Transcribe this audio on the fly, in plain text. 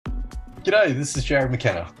G'day, this is Jared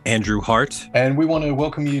McKenna. Andrew Hart. And we want to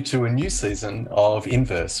welcome you to a new season of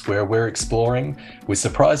Inverse, where we're exploring with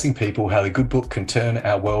surprising people how the good book can turn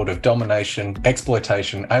our world of domination,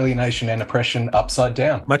 exploitation, alienation, and oppression upside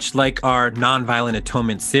down. Much like our Nonviolent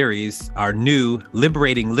Atonement series, our new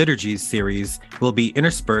Liberating Liturgies series will be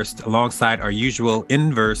interspersed alongside our usual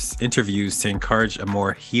Inverse interviews to encourage a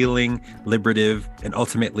more healing, liberative, and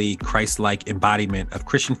ultimately Christ-like embodiment of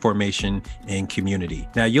Christian formation and community.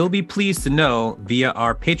 Now, you'll be pleased to know via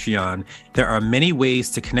our Patreon, there are many ways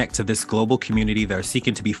to connect to this global community that are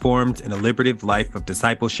seeking to be formed in a liberative life of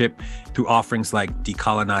discipleship through offerings like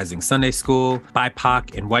decolonizing Sunday school,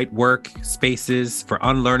 BIPOC and white work spaces for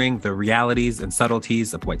unlearning the realities and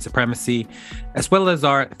subtleties of white supremacy, as well as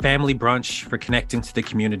our family brunch for connecting to the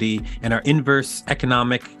community and our Inverse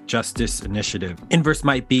Economic Justice Initiative. Inverse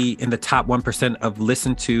might be in the top 1% of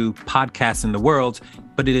listened to podcasts in the world,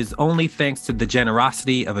 but it is only thanks to the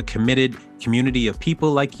generosity of a committed community of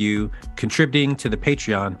people like you contributing to the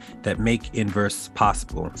Patreon that make Inverse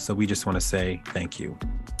possible. So we just want to say thank you.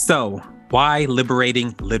 So why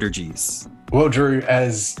Liberating Liturgies? Well, Drew,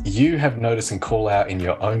 as you have noticed and call out in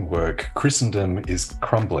your own work, Christendom is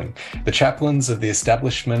crumbling. The chaplains of the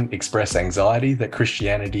establishment express anxiety that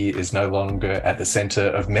Christianity is no longer at the center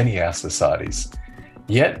of many of our societies.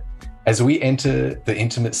 Yet, as we enter the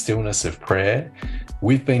intimate stillness of prayer,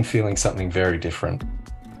 we've been feeling something very different.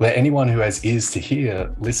 Let anyone who has ears to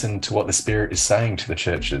hear listen to what the Spirit is saying to the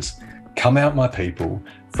churches. Come out, my people,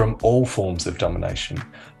 from all forms of domination.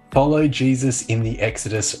 Follow Jesus in the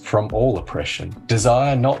exodus from all oppression.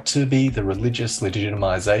 Desire not to be the religious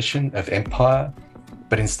legitimization of empire,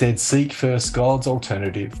 but instead seek first God's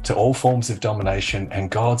alternative to all forms of domination and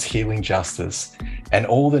God's healing justice, and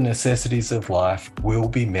all the necessities of life will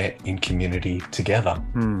be met in community together.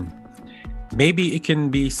 Maybe it can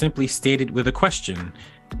be simply stated with a question.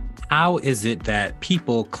 How is it that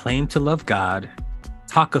people claim to love God,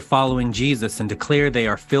 talk of following Jesus, and declare they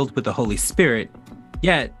are filled with the Holy Spirit,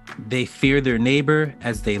 yet they fear their neighbor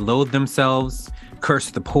as they loathe themselves, curse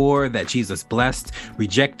the poor that Jesus blessed,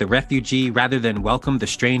 reject the refugee rather than welcome the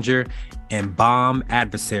stranger, and bomb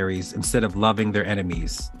adversaries instead of loving their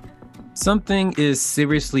enemies? Something is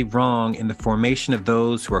seriously wrong in the formation of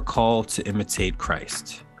those who are called to imitate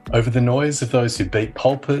Christ. Over the noise of those who beat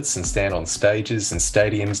pulpits and stand on stages and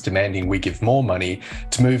stadiums demanding we give more money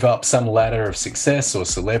to move up some ladder of success or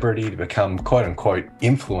celebrity to become quote-unquote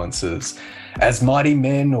influencers, as mighty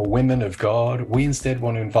men or women of God, we instead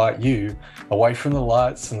want to invite you away from the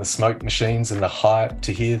lights and the smoke machines and the hype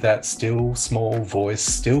to hear that still small voice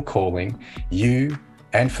still calling you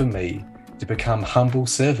and for me to become humble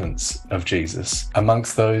servants of Jesus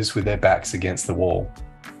amongst those with their backs against the wall.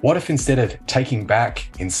 What if instead of taking back,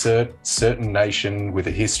 insert certain nation with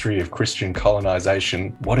a history of Christian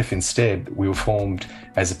colonisation, what if instead we were formed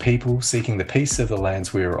as a people seeking the peace of the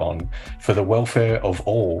lands we are on for the welfare of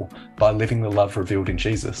all by living the love revealed in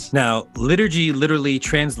Jesus? Now, liturgy literally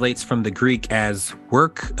translates from the Greek as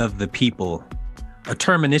work of the people, a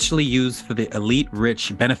term initially used for the elite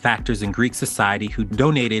rich benefactors in Greek society who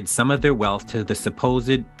donated some of their wealth to the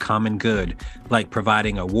supposed common good, like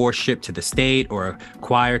providing a warship to the state or a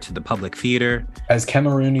choir to the public theater. As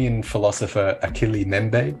Cameroonian philosopher Akili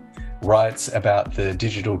Membe writes about the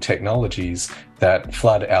digital technologies that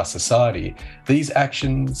flood our society, these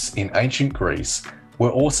actions in ancient Greece were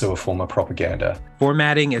also a form of propaganda.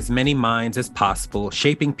 Formatting as many minds as possible,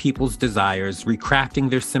 shaping people's desires, recrafting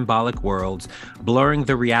their symbolic worlds, blurring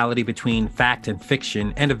the reality between fact and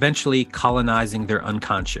fiction, and eventually colonizing their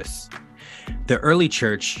unconscious. The early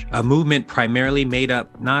church, a movement primarily made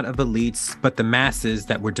up not of elites, but the masses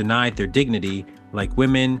that were denied their dignity, like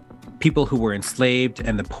women, people who were enslaved,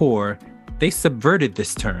 and the poor, they subverted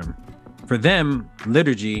this term. For them,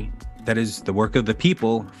 liturgy, that is the work of the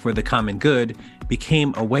people for the common good,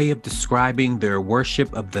 became a way of describing their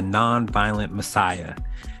worship of the non-violent Messiah,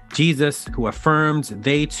 Jesus, who affirmed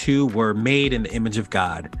they too were made in the image of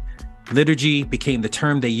God. Liturgy became the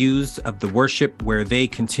term they used of the worship where they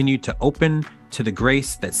continued to open to the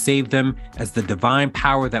grace that saved them as the divine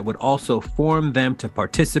power that would also form them to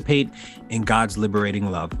participate in God's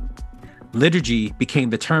liberating love. Liturgy became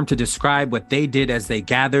the term to describe what they did as they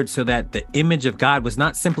gathered so that the image of God was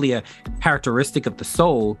not simply a characteristic of the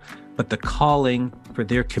soul, but the calling for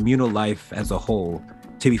their communal life as a whole,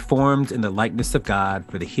 to be formed in the likeness of God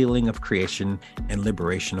for the healing of creation and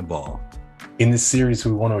liberation of all. In this series,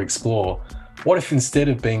 we want to explore, what if instead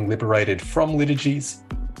of being liberated from liturgies,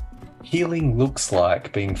 healing looks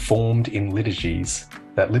like being formed in liturgies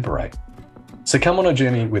that liberate? So come on a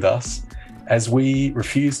journey with us as we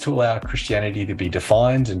refuse to allow Christianity to be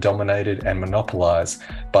defined and dominated and monopolized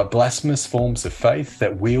by blasphemous forms of faith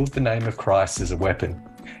that wield the name of Christ as a weapon.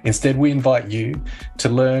 Instead, we invite you to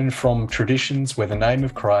learn from traditions where the name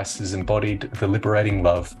of Christ has embodied the liberating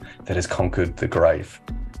love that has conquered the grave.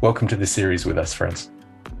 Welcome to the series with us, friends.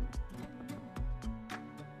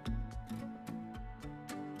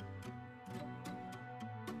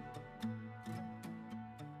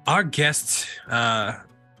 Our guest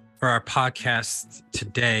for our podcast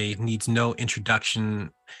today needs no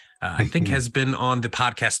introduction. I think has been on the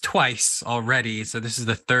podcast twice already. So this is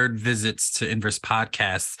the third visit to Inverse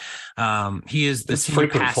Podcasts. He is the senior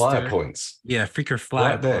frequent pastor. Flyer points. Yeah, freaker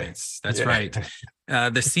flyer Right there. points. That's right.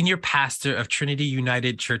 The senior pastor of Trinity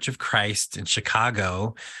United Church of Christ in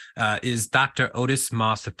Chicago is Dr. Otis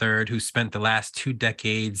Moss III, who spent the last 2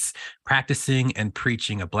 decades practicing and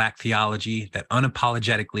preaching a Black theology that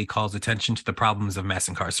unapologetically calls attention to the problems of mass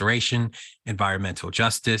incarceration, environmental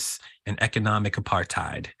justice, and economic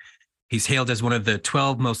apartheid. He's hailed as one of the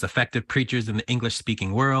 12 most effective preachers in the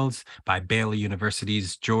English-speaking world by Baylor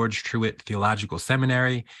University's George Truett Theological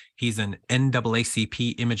Seminary. He's an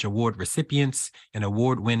NAACP Image Award recipient, an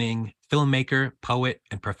award-winning filmmaker, poet,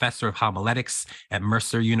 and professor of homiletics at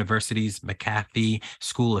Mercer University's McCarthy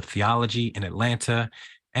School of Theology in Atlanta.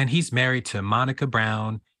 And he's married to Monica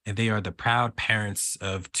Brown, and they are the proud parents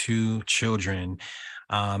of 2 children.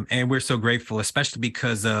 And we're so grateful, especially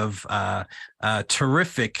because of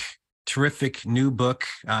terrific new book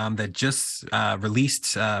that just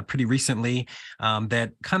released pretty recently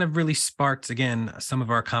that kind of really sparked, again, some of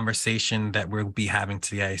our conversation that we'll be having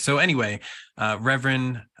today. So anyway,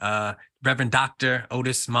 Reverend Dr.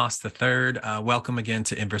 Otis Moss III, welcome again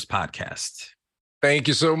to Inverse Podcast. Thank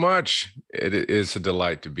you so much. It is a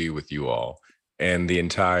delight to be with you all and the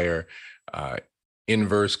entire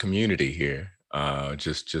Inverse community here.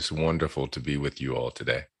 Just wonderful to be with you all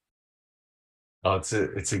today. Oh,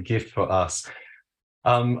 it's a gift for us.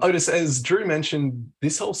 Otis, as Drew mentioned,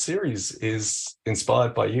 this whole series is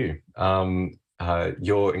inspired by you.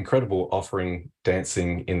 Your incredible offering,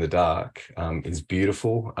 Dancing in the Dark, is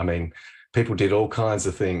beautiful. I mean, people did all kinds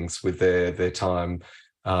of things with their time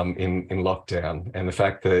in lockdown, and the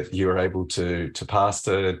fact that you were able to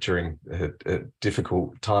pastor during a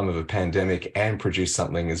difficult time of a pandemic and produce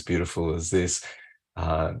something as beautiful as this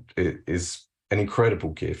it is an incredible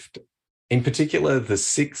gift. In particular, the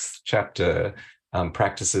 6th chapter,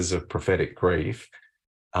 Practices of Prophetic Grief,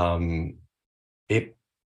 it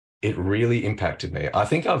really impacted me. I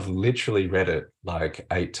think I've literally read it like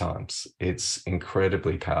 8 times. It's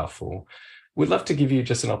incredibly powerful. We'd love to give you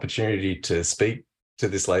just an opportunity to speak to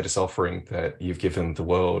this latest offering that you've given the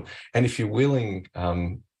world. And if you're willing,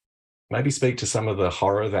 maybe speak to some of the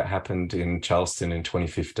horror that happened in Charleston in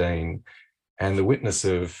 2015 and the witness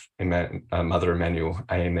of Mother Emanuel,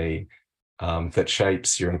 AME, that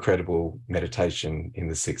shapes your incredible meditation in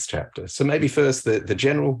the 6th chapter. So maybe first the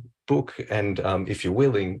general book and, if you're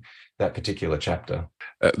willing, that particular chapter.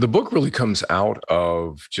 The book really comes out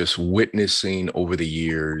of just witnessing over the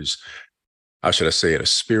years, how should I say it, a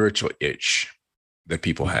spiritual itch that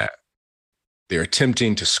people have. They're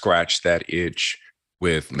attempting to scratch that itch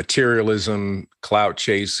with materialism, clout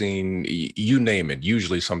chasing, you name it,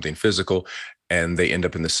 usually something physical. And they end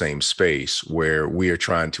up in the same space where we are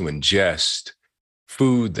trying to ingest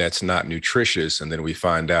food that's not nutritious, and then we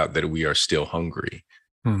find out that we are still hungry.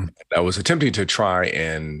 I was attempting to try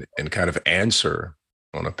and kind of answer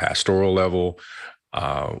on a pastoral level,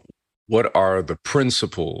 what are the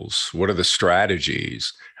principles? What are the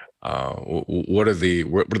strategies? What are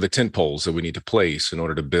the tent poles that we need to place in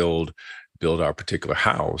order to build our particular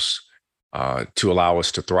house to allow us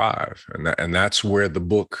to thrive? And that's where the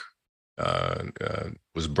book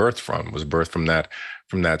was birthed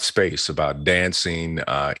from that space about dancing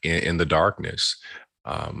in the darkness.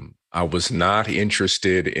 I was not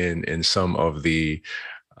interested in some of the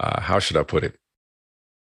how should I put it,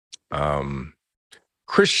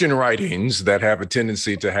 Christian writings that have a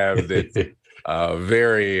tendency to have that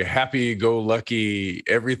very happy-go-lucky,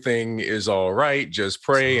 everything is all right, just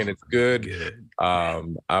pray and it's good.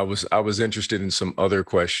 I was interested in some other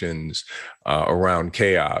questions around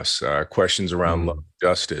chaos, questions around love,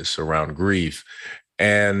 justice, around grief,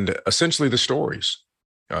 and essentially the stories.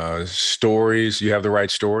 Stories, you have the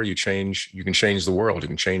right story, you can change the world, you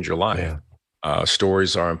can change your life.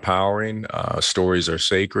 Stories are empowering, stories are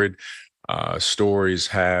sacred, stories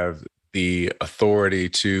have the authority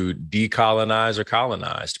to decolonize or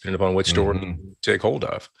colonize, depending upon which story you take hold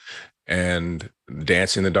of. And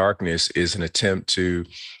Dancing in the Darkness is an attempt to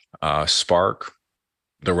spark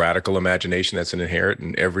the radical imagination that's inherent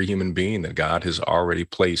in every human being that God has already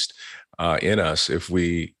placed in us if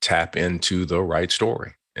we tap into the right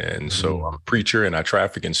story. And so I'm a preacher and I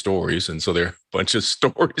traffic in stories. And so there are a bunch of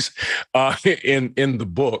stories in the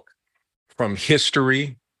book from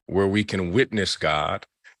history where we can witness God,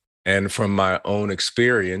 and from my own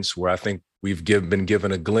experience where I think we've been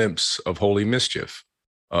given a glimpse of holy mischief,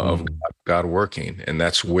 of God working. And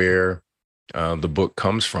that's where the book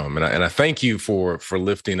comes from. And I thank you for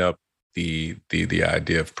lifting up the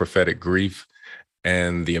idea of prophetic grief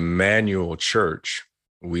and the Emmanuel Church.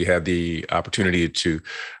 We had the opportunity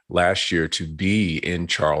last year to be in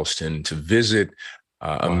Charleston to visit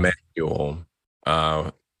Emmanuel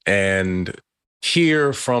and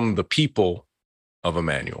hear from the people of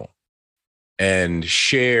Emmanuel and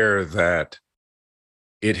share that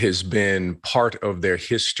it has been part of their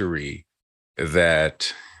history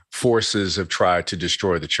that forces have tried to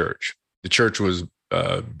destroy the church. The church was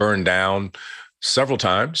burned down several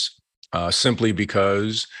times simply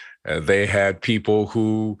because they had people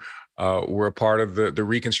who were a part of the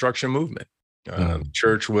Reconstruction movement. The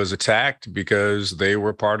church was attacked because they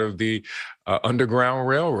were part of the Underground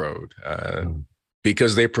Railroad,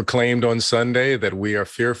 because they proclaimed on Sunday that we are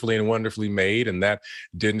fearfully and wonderfully made, and that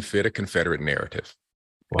didn't fit a Confederate narrative.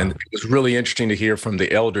 Wow. And it was really interesting to hear from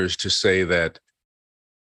the elders to say that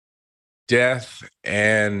death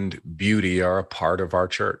and beauty are a part of our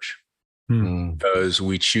church. Because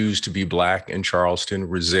we choose to be Black in Charleston,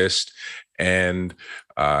 resist, and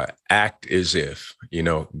act as if,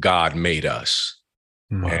 God made us.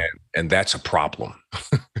 And that's a problem.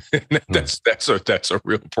 That's a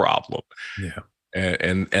real problem. Yeah.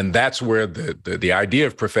 And that's where the idea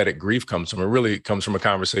of prophetic grief comes from. It really comes from a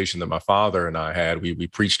conversation that my father and I had. We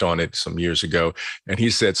preached on it some years ago, and he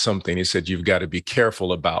said something. He said, you've got to be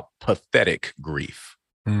careful about pathetic grief.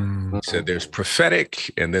 He said there's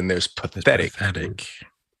prophetic and then there's pathetic.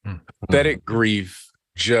 Pathetic grief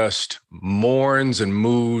just mourns and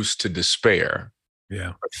moves to despair.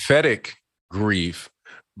 Yeah. Prophetic grief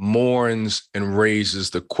mourns and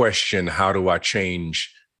raises the question, how do I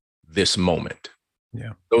change this moment?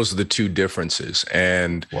 Yeah. Those are the two differences.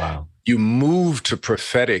 And you move to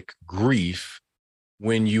prophetic grief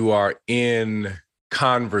when you are in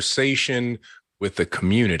conversation with the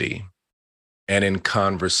community and in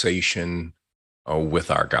conversation with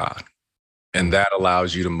our God. And that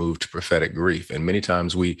allows you to move to prophetic grief. And many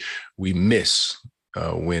times we miss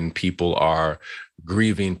when people are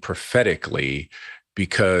grieving prophetically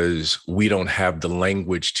because we don't have the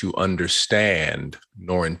language to understand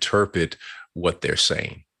nor interpret what they're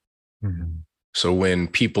saying. So when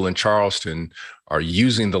people in Charleston are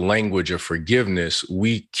using the language of forgiveness,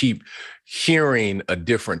 we keep hearing a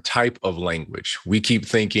different type of language. We keep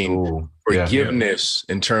thinking forgiveness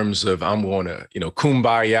in terms of, I'm going to,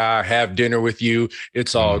 kumbaya, have dinner with you.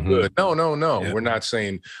 It's all good. No. Yeah. We're not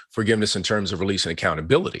saying forgiveness in terms of release and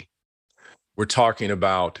accountability. We're talking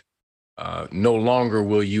about no longer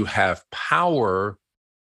will you have power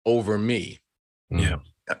over me. Yeah.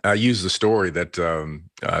 I use the story that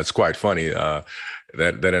it's quite funny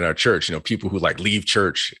that in our church, people who leave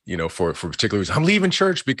church, for particular reasons. I'm leaving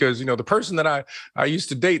church because, the person that I used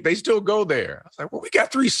to date, they still go there. I was like, well, we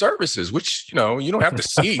got 3 services, which, you don't have to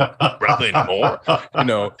see brother anymore.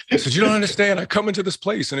 I said, you don't understand. I come into this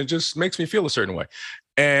place and it just makes me feel a certain way.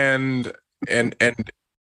 And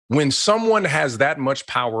when someone has that much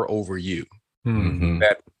power over you,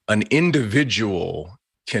 that an individual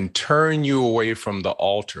can turn you away from the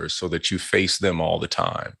altar so that you face them all the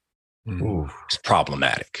time, it's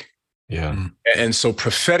problematic. Yeah. And so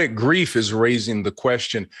prophetic grief is raising the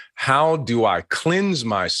question, how do I cleanse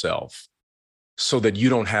myself so that you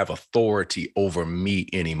don't have authority over me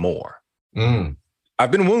anymore?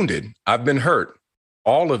 I've been wounded. I've been hurt.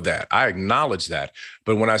 All of that. I acknowledge that.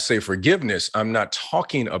 But when I say forgiveness, I'm not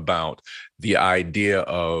talking about the idea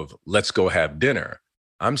of let's go have dinner.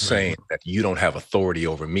 I'm saying that you don't have authority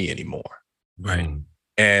over me anymore. Right.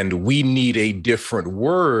 And we need a different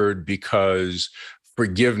word because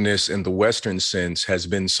forgiveness in the Western sense has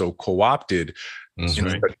been so co-opted in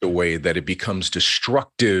such a way that it becomes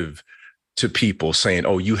destructive to people, saying,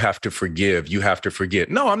 oh, you have to forgive, you have to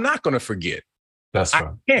forget. No, I'm not going to forget. That's right.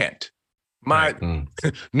 I can't. My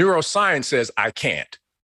neuroscience says I can't.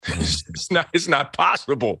 It's not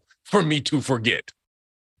possible for me to forget.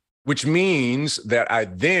 Which means that I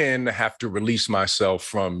then have to release myself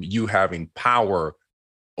from you having power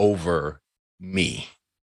over me.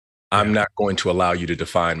 I'm not going to allow you to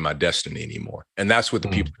define my destiny anymore. And that's what the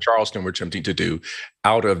people of Charleston were attempting to do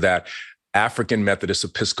out of that African Methodist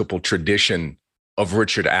Episcopal tradition of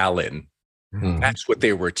Richard Allen. That's what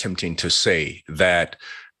they were attempting to say, that,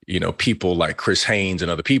 people like Chris Haynes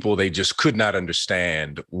and other people, they just could not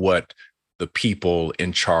understand what the people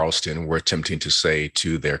in Charleston were attempting to say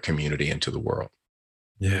to their community and to the world.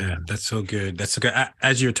 Yeah, that's so good. That's so good.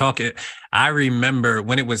 As you're talking, I remember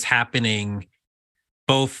when it was happening,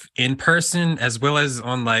 both in person as well as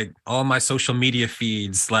on like all my social media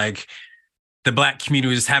feeds, like the Black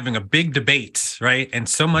community was having a big debate, right? And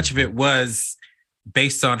so much of it was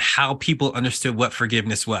based on how people understood what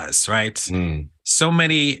forgiveness was, right? So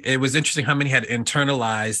many, it was interesting how many had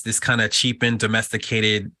internalized this kind of cheapened,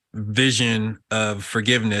 domesticated vision of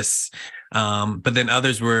forgiveness. But then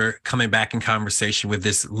others were coming back in conversation with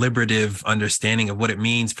this liberative understanding of what it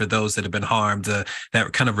means for those that have been harmed,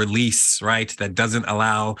 that kind of release, right? That doesn't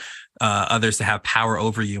allow others to have power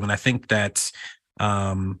over you. And I think that,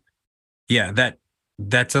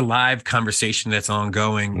 that's a live conversation that's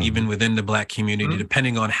ongoing, even within the Black community,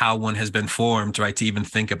 depending on how one has been formed, right, to even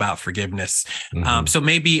think about forgiveness. So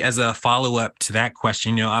maybe as a follow-up to that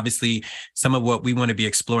question, obviously some of what we want to be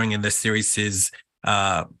exploring in this series is,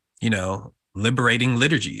 liberating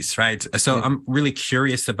liturgies, right? So I'm really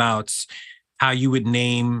curious about how you would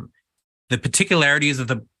name the particularities of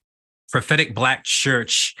the prophetic Black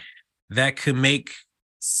church that could make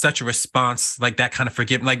such a response, like that kind of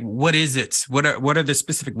forgiveness. Like, what is it? What are the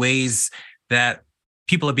specific ways that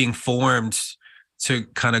people are being formed to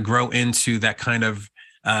kind of grow into that kind of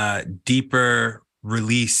deeper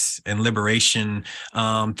release and liberation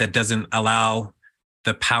that doesn't allow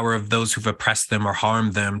the power of those who've oppressed them or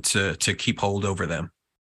harmed them to keep hold over them?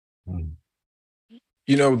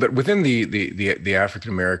 That within the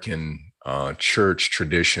African American church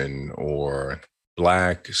tradition or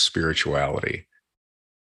Black spirituality,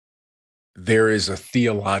 there is a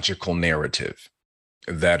theological narrative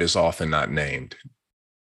that is often not named.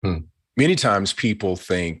 Many times people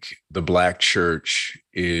think the Black church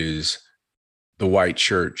is the white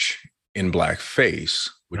church in blackface,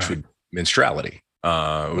 which would minstrality.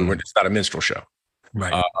 It's not a minstrel show.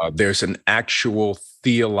 Right. There's an actual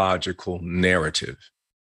theological narrative.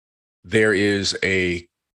 There is a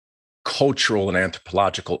cultural and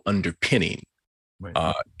anthropological underpinning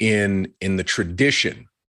in the tradition.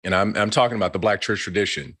 And I'm talking about the Black church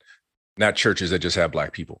tradition, not churches that just have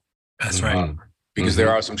Black people. That's right. Because there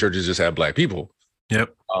are some churches that just have Black people,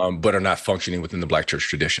 but are not functioning within the Black church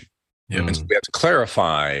tradition. And so we have to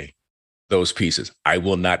clarify those pieces. I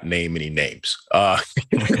will not name any names. Okay,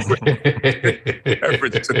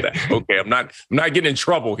 I'm not getting in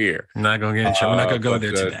trouble here. I'm not going to get in trouble. I'm not going to go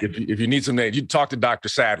there today. If you need some names, you talk to Dr.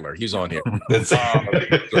 Sadler. He's on here.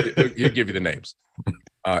 He'll give you the names.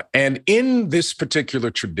 And in this particular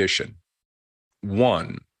tradition,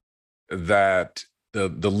 one, that the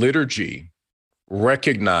liturgy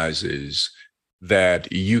recognizes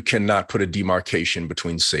that you cannot put a demarcation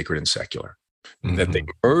between sacred and secular, that they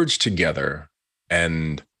merge together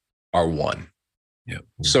and are one.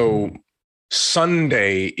 So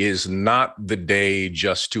Sunday is not the day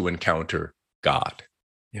just to encounter God.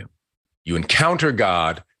 You encounter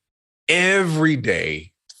God every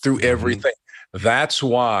day through everything. That's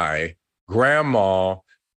why grandma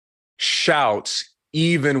shouts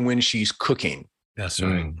even when she's cooking. That's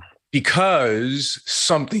right. Because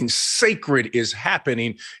something sacred is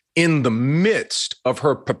happening in the midst of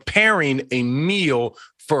her preparing a meal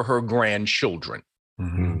for her grandchildren.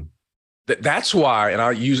 That's why, and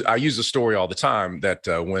I use the story all the time that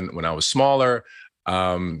when I was smaller,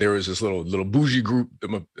 there was this little bougie group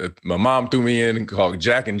that my mom threw me in called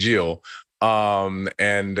Jack and Jill.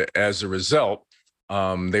 And as a result,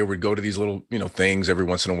 they would go to these little, things every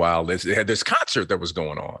once in a while. They had this concert that was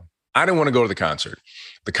going on. I didn't want to go to the concert.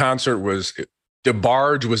 The concert was,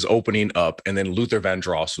 DeBarge was opening up, and then Luther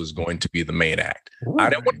Vandross was going to be the main act. I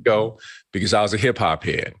didn't want to go because I was a hip hop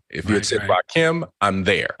head. If you had said Rakim, I'm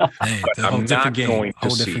there. Hey, but I'm not going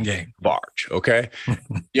to see DeBarge, okay?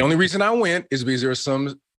 The only reason I went is because there was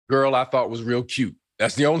some girl I thought was real cute.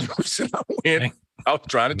 That's the only reason I went. I was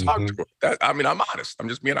trying to talk to her. I'm honest. I'm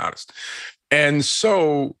just being honest. And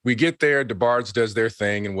so we get there, DeBarge does their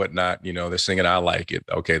thing and whatnot. They're singing I Like It.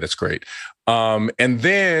 Okay, that's great. And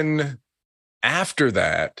then after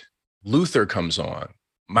that, Luther comes on.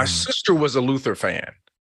 My sister was a Luther fan.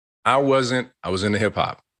 I wasn't. I was into hip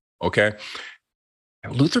hop. Okay.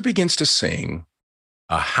 And Luther begins to sing,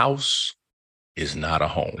 "A house is not a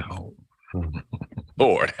home."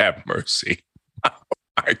 Lord have mercy.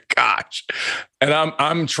 My gosh. And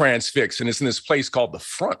I'm transfixed. And it's in this place called the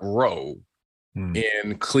Front Row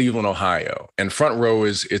in Cleveland, Ohio. And Front Row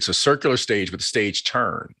it's a circular stage, but the stage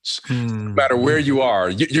turns. No matter where you are,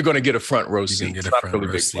 you're going to get a front row seat. It's not a really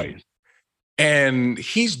big place. And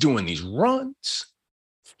he's doing these runs.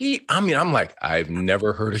 I'm like, I've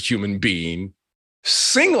never heard a human being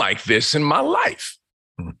sing like this in my life.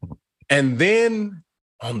 And then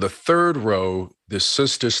on the third row, the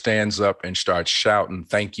sister stands up and starts shouting,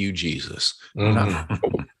 "Thank you, Jesus."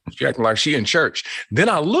 Mm-hmm. She acting like she in church. Then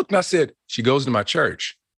I looked and I said, she goes to my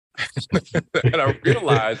church. And I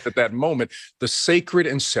realized at that moment, the sacred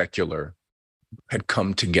and secular had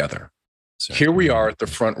come together. Here we are at the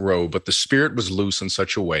front row, but the spirit was loose in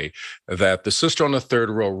such a way that the sister on the third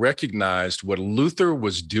row recognized what Luther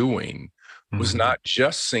was doing was not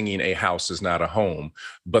just singing "A House Is Not a Home,"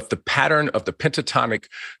 but the pattern of the pentatonic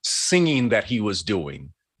singing that he was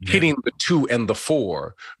doing, hitting the 2 and the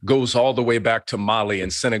 4, goes all the way back to Mali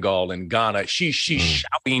and Senegal and Ghana. She's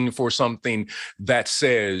shouting for something that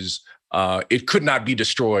says it could not be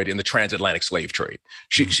destroyed in the transatlantic slave trade.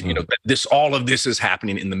 All of this is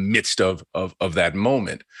happening in the midst of that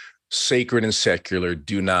moment. Sacred and secular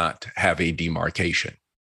do not have a demarcation.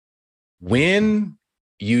 When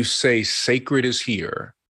you say sacred is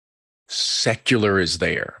here, secular is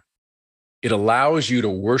there, it allows you to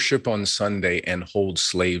worship on Sunday and hold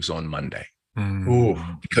slaves on Monday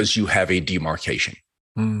because you have a demarcation.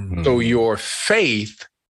 So your faith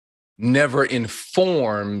never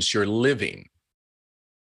informs your living.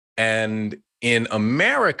 And in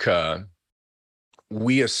America,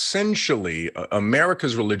 we essentially,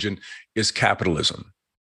 America's religion is capitalism.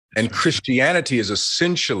 And Christianity is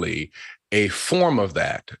essentially a form of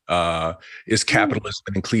that, is capitalism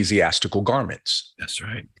and ecclesiastical garments. That's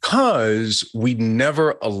right. Because we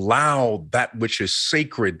never allow that which is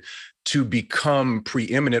sacred to become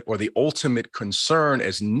preeminent or the ultimate concern,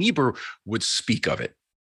 as Niebuhr would speak of it.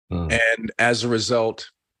 And as a result,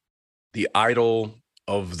 the idol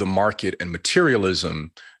of the market and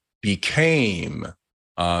materialism became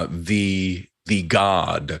the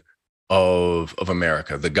God of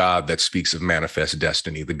America, the God that speaks of manifest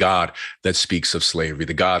destiny, the God that speaks of slavery,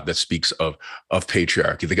 the God that speaks of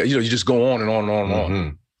patriarchy. The God, you just go on and on and on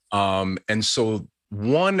and on. And so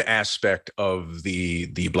one aspect of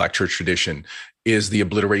the Black church tradition is the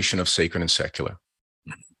obliteration of sacred and secular.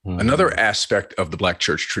 Another aspect of the Black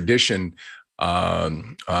church tradition,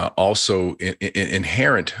 also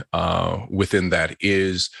inherent within that,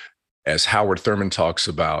 is, as Howard Thurman talks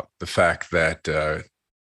about, the fact that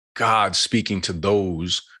God speaking to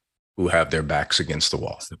those who have their backs against the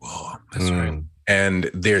wall. That's right. And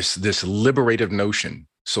there's this liberative notion.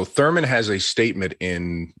 So Thurman has a statement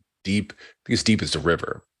in Deep, I think it's Deep as the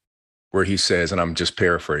River, where he says, and I'm just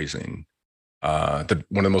paraphrasing, that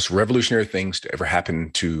one of the most revolutionary things to ever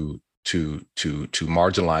happen to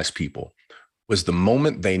marginalized people was the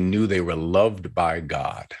moment they knew they were loved by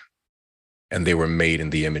God and they were made in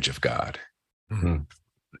the image of God.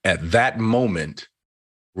 At that moment,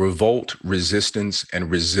 revolt, resistance, and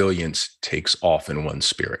resilience takes off in one's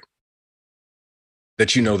spirit.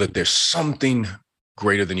 That you know that there's something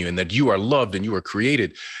greater than you and that you are loved and you are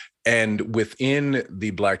created. And within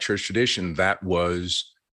the Black church tradition, that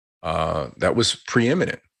was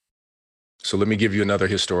preeminent. So let me give you another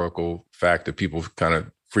historical fact that people kind of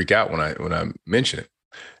freak out when I mention it.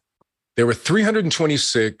 There were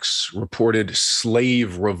 326 reported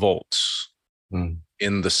slave revolts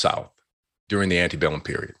in the South during the antebellum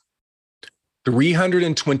period.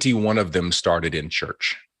 321 of them started in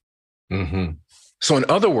church. So in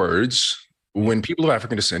other words, when people of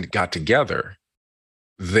African descent got together,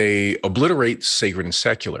 they obliterate sacred and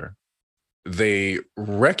secular. They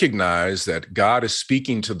recognize that God is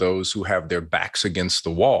speaking to those who have their backs against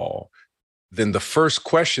the wall. Then the first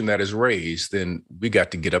question that is raised, then we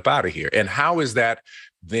got to get up out of here. And how is that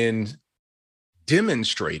then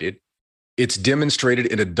demonstrated? It's demonstrated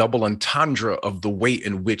in a double entendre of the way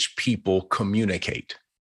in which people communicate.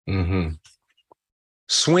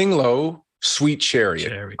 Swing low, sweet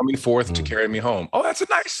chariot, coming forth to carry me home. Oh, that's a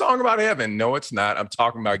nice song about heaven. No, it's not. I'm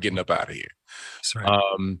talking about getting up out of here. That's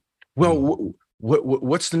right. Well,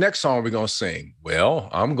 what's the next song we're going to sing? Well,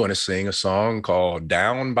 I'm going to sing a song called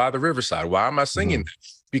Down by the Riverside. Why am I singing that?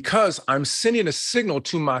 Because I'm sending a signal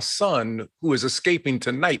to my son who is escaping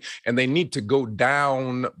tonight, and they need to go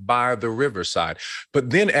down by the riverside.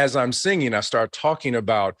 But then as I'm singing, I start talking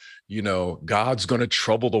about, God's going to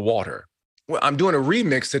trouble the water. Well, I'm doing a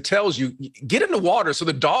remix that tells you, get in the water so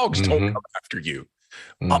the dogs don't come after you.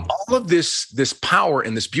 All of this power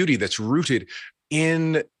and this beauty that's rooted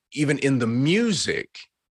even in the music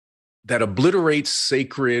that obliterates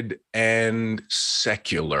sacred and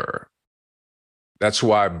secular. That's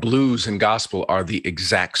why blues and gospel are the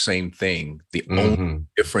exact same thing. The only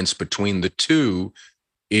difference between the two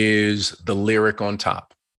is the lyric on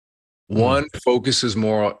top. One focuses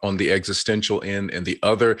more on the existential end, and the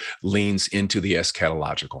other leans into the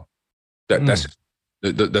eschatological. That's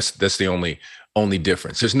That's the only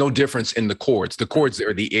difference. There's no difference in the chords. The chords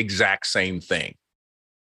are the exact same thing.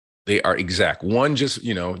 They are exact. One just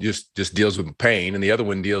deals with pain, and the other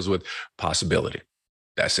one deals with possibility.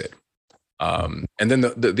 That's it. And then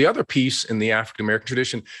the other piece in the African American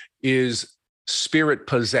tradition is spirit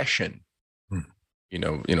possession.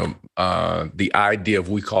 The idea of,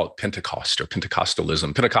 we call it Pentecost or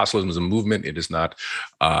Pentecostalism. Pentecostalism is a movement. It is not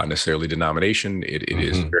necessarily denomination. It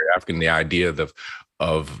is very African. The idea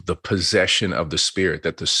of the possession of the Spirit,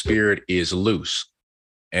 that the Spirit is loose.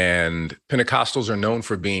 And Pentecostals are known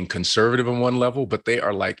for being conservative on one level, but they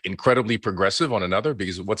are like incredibly progressive on another,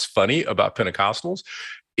 because what's funny about Pentecostals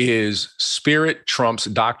is spirit trumps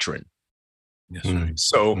doctrine. Yes, right.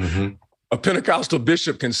 So a Pentecostal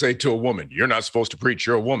bishop can say to a woman, "You're not supposed to preach,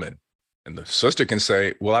 you're a woman." And the sister can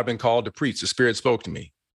say, "Well, I've been called to preach. The Spirit spoke to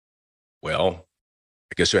me." Well,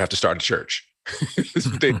 I guess you'll have to start a church.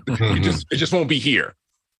 It just won't be here,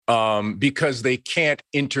 because they can't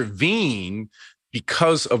intervene,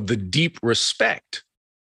 because of the deep respect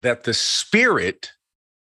that the Spirit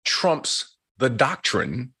trumps the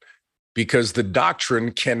doctrine, because the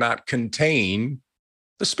doctrine cannot contain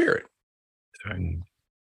the Spirit.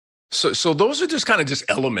 So those are just kind of just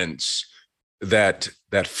elements that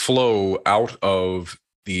flow out of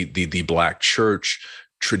the Black church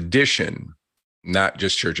tradition, not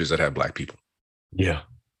just churches that have Black people. Yeah.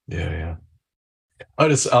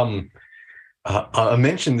 Otis, I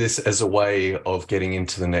mentioned this as a way of getting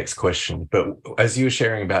into the next question, but as you were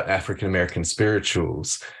sharing about African American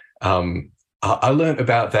spirituals, I learned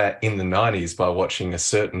about that in the 90s by watching a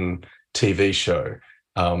certain TV show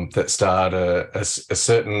that starred a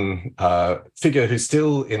certain figure who's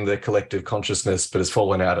still in the collective consciousness but has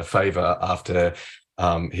fallen out of favor after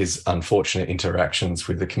his unfortunate interactions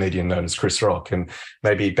with the comedian known as Chris Rock. And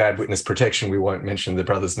maybe bad witness protection, we won't mention the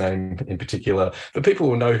brother's name in particular, but people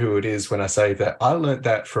will know who it is when I say that I learned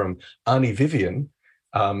that from Auntie Vivian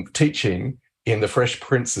teaching in the Fresh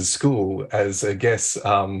Prince's school as a guest.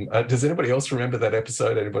 Does anybody else remember that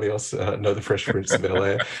episode? Anybody else know the Fresh Prince of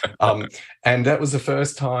Bel-Air? And that was the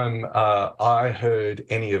first time I heard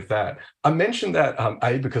any of that. I mentioned that,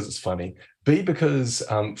 A, because it's funny, B, because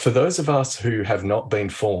for those of us who have not been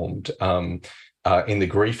formed in the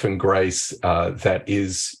grief and grace that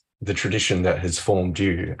is the tradition that has formed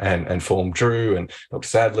you and formed Drew and Dr.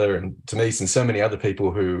 Sadler and Tamis and so many other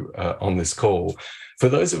people who are on this call, for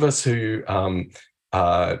those of us who aren't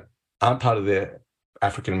part of the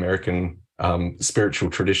African-American spiritual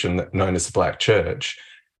tradition known as the Black Church,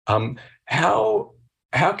 how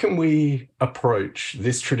can we approach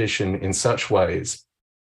this tradition in such ways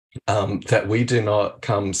that we do not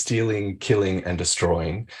come stealing, killing, and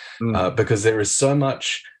destroying? Because there is so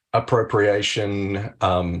much appropriation.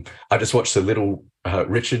 I just watched the Little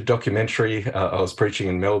Richard documentary. I was preaching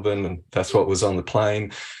in Melbourne, and that's what was on the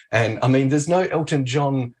plane. And I mean, there's no Elton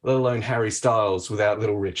John, let alone Harry Styles, without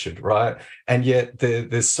Little Richard, right? And yet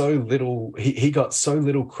there's so little, he got so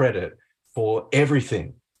little credit for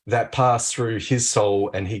everything that passed through his soul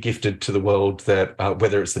and he gifted to the world, that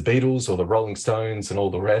whether it's the Beatles or the Rolling Stones and all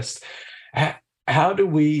the rest. How do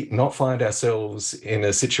we not find ourselves in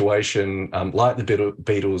a situation like the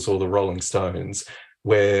Beatles or the Rolling Stones,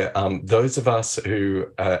 where those of us who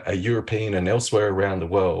are European and elsewhere around the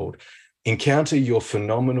world encounter your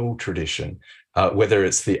phenomenal tradition, whether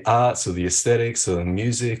it's the arts or the aesthetics or the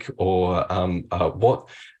music or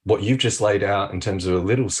what you've just laid out in terms of a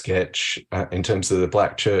little sketch, in terms of the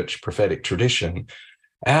Black church prophetic tradition?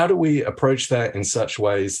 How do we approach that in such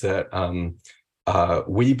ways that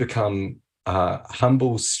we become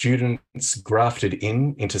humble students grafted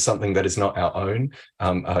into something that is not our own,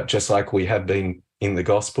 just like we have been in the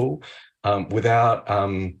gospel, without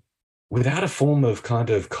a form of kind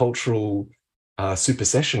of cultural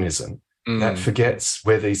supersessionism that forgets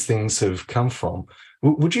where these things have come from?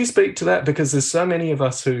 Would you speak to that? Because there's so many of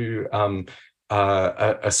us who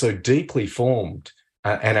are so deeply formed,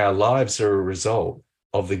 and our lives are a result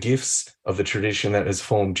of the gifts of the tradition that has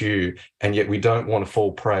formed you, and yet we don't want to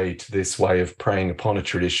fall prey to this way of preying upon a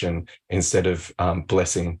tradition instead of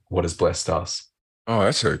blessing what has blessed us. Oh,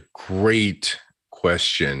 that's a great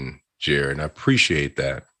question, Jared, and I appreciate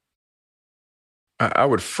that. I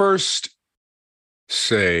would first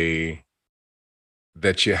say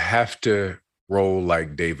that you have to roll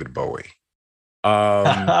like David Bowie.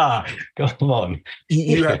 Come on.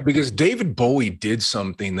 Because David Bowie did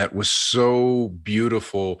something that was so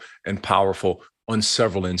beautiful and powerful on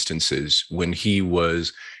several instances when he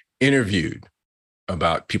was interviewed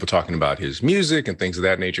about people talking about his music and things of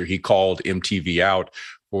that nature. He called MTV out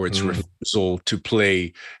for its refusal to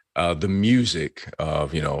play the music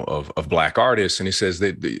of, of Black artists. And he says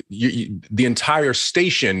that the entire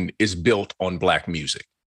station is built on Black music.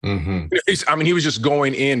 Mm-hmm. He was just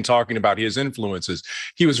going in talking about his influences.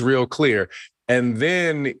 He was real clear. And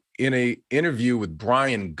then in a interview with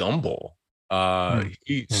Brian Gumbel,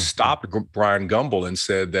 he stopped Brian Gumbel and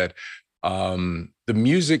said that the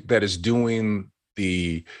music that is doing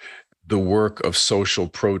the work of social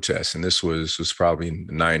protest, and this was probably in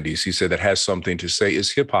the 90s, he said that has something to say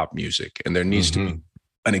is hip hop music. And there needs to be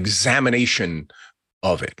an examination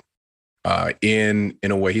of it in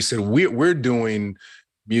a way. He said, we're doing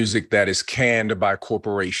music that is canned by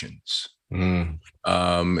corporations. We're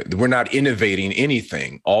not innovating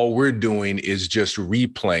anything. All we're doing is just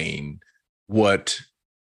replaying what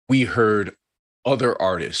we heard other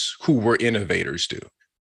artists who were innovators do.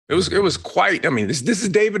 It was quite, this is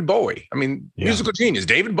David Bowie. Musical genius,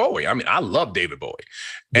 David Bowie. I love David Bowie.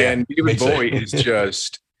 And David Bowie is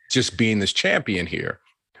just being this champion here.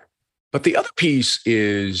 But the other piece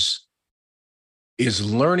is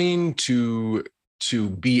learning to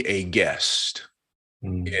be a guest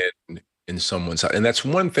in someone's house. And that's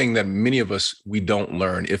one thing that many of us, we don't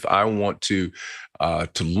learn. If I want to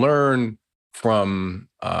learn from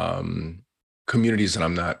communities that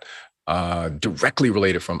I'm not directly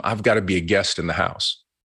related from, I've got to be a guest in the house.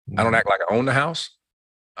 I don't act like I own the house.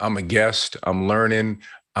 I'm a guest. I'm learning.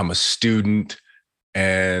 I'm a student,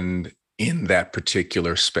 and in that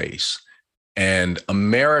particular space. And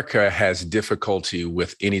America has difficulty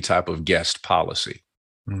with any type of guest policy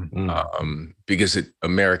because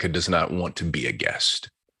America does not want to be a guest.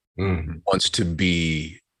 It wants to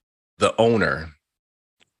be the owner,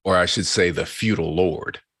 or I should say the feudal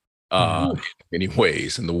lord, in many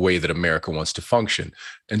ways, in the way that America wants to function.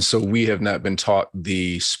 And so we have not been taught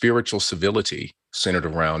the spiritual civility centered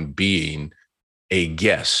around being a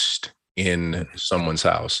guest in someone's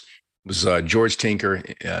house. It was George Tinker,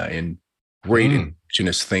 in great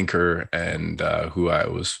indigenous thinker, and who I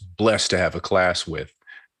was blessed to have a class with.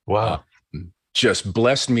 Wow. Just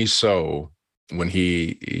blessed me so when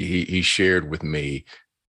he shared with me.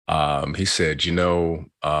 He said,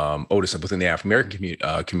 Otis, within the African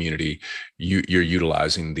American community, you're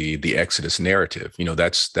utilizing the Exodus narrative.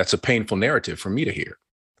 That's a painful narrative for me to hear.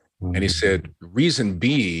 And he said, reason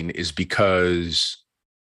being is because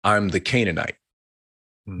I'm the Canaanite.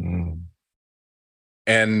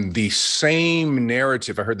 And the same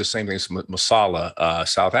narrative, I heard the same thing from Masala,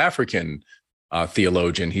 South African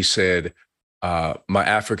theologian. He said, my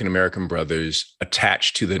African-American brothers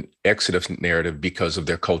attached to the Exodus narrative because of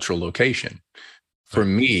their cultural location. For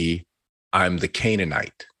me, I'm the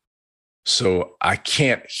Canaanite. So I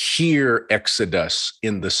can't hear Exodus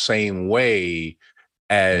in the same way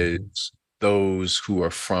as those who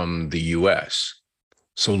are from the US.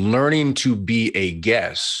 So learning to be a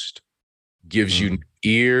guest gives you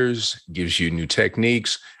ears, gives you new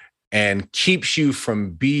techniques, and keeps you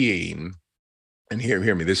from being, and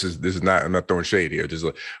hear me, this is not, I'm not throwing shade here,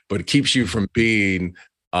 but it keeps you from being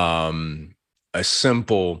a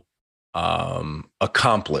simple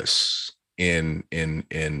accomplice in and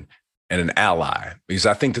an ally, because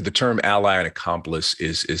I think that the term ally and accomplice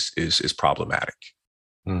is problematic.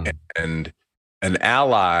 And an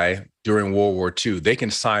ally during World War II, they can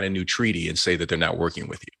sign a new treaty and say that they're not working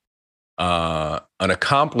with you. An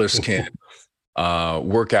accomplice can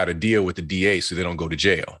work out a deal with the DA so they don't go to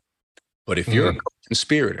jail. But if you're a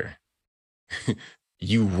conspirator,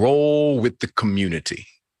 you roll with the community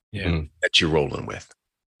that you're rolling with.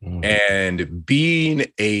 And being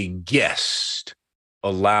a guest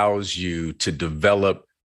allows you to develop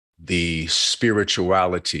the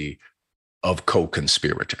spirituality of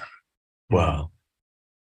co-conspirator. Wow.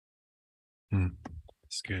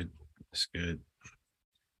 That's good. That's good.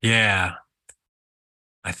 Yeah.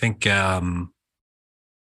 I think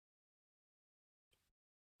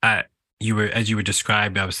as you were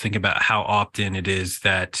describing, I was thinking about how often it is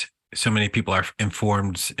that so many people are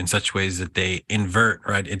informed in such ways that they invert,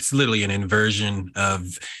 right? It's literally an inversion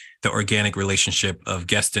of the organic relationship of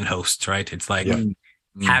guest and host, right? It's like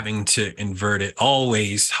having to invert it.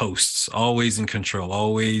 Always hosts, always in control,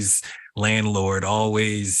 always landlord,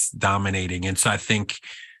 always dominating. And so I think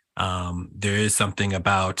there is something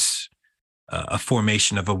about a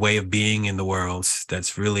formation of a way of being in the world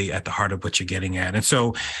that's really at the heart of what you're getting at. And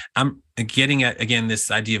so I'm getting at, again,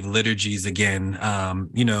 this idea of liturgies again,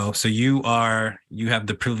 so you have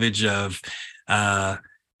the privilege of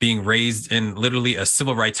being raised in literally a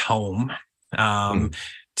civil rights home,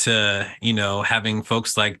 to, having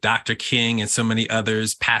folks like Dr. King and so many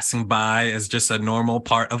others passing by as just a normal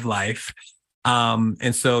part of life.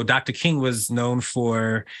 And so Dr. King was known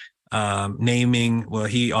for naming, well,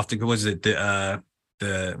 he often was it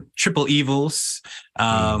the triple evils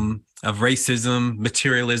of racism,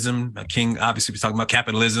 materialism. King obviously was talking about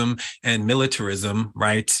capitalism and militarism,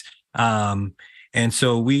 right? And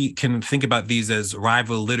so we can think about these as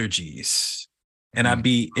rival liturgies. And I'd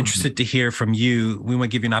be interested to hear from you. We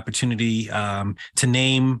want to give you an opportunity to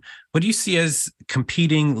name, what do you see as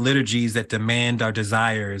competing liturgies that demand our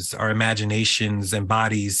desires, our imaginations and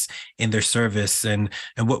bodies in their service? And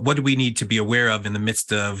what do we need to be aware of in the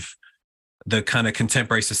midst of the kind of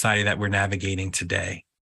contemporary society that we're navigating today?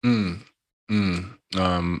 I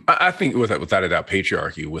think without a doubt,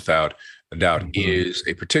 patriarchy, without a doubt, is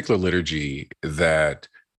a particular liturgy that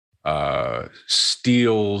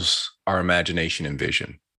steals our imagination and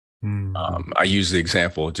vision. I use the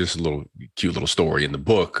example, just a little cute little story in the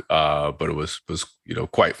book, but it was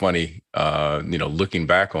quite funny. Looking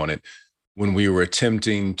back on it, when we were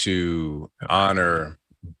attempting to honor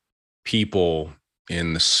people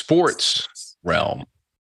in the sports realm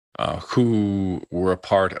who were a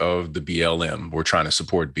part of the BLM, we're trying to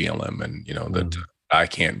support BLM, and that I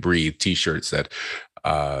Can't Breathe T-shirts that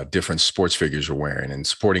different sports figures were wearing, and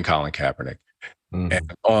supporting Colin Kaepernick.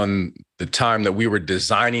 And on the time that we were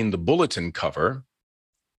designing the bulletin cover,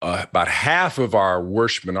 about half of our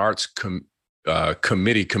worship and arts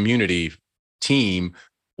community team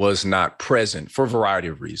was not present for a variety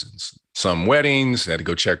of reasons. Some weddings, had to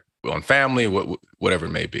go check on family, whatever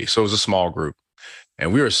it may be. So it was a small group.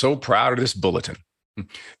 And we were so proud of this bulletin.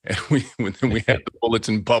 And when we had the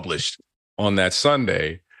bulletin published on that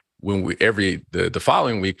Sunday, when the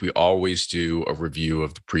following week, we always do a review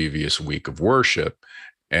of the previous week of worship.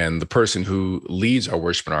 And the person who leads our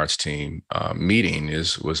worship and arts team meeting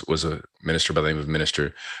was a minister by the name of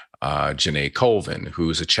Minister Janae Colvin,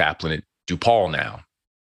 who's a chaplain at DePaul now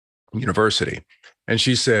University. And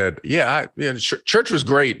she said, church was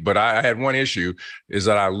great, but I had one issue, is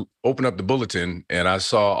that I opened up the bulletin and I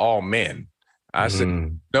saw all men. I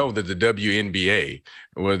said, no, that the WNBA,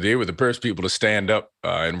 they were the first people to stand up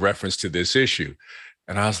in reference to this issue.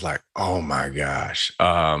 And I was like, oh my gosh,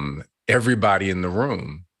 everybody in the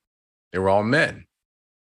room, they were all men.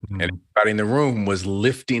 And everybody in the room was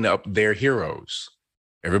lifting up their heroes.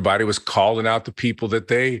 Everybody was calling out the people that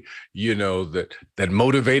they, that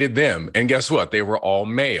motivated them. And guess what? They were all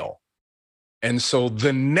male. And so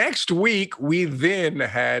the next week, we then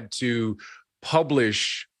had to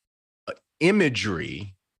publish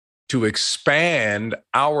imagery to expand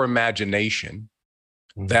our imagination.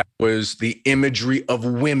 That was the imagery of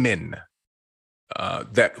women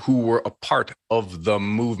who were a part of the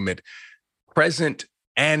movement, present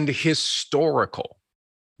and historical.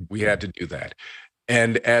 We had to do that.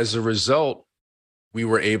 And as a result, we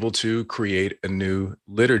were able to create a new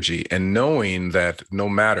liturgy, and knowing that no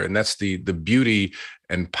matter, and that's the beauty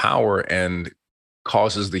and power and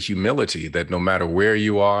causes the humility, that no matter where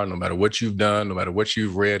you are, no matter what you've done, no matter what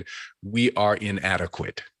you've read, we are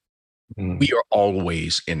inadequate. We are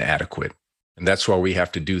always inadequate. And that's why we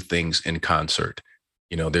have to do things in concert.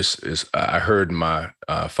 I heard my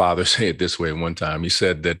father say it this way one time. He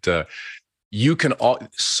said that you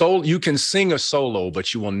can sing a solo,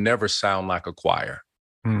 but you will never sound like a choir.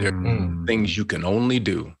 There are things you can only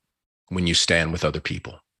do when you stand with other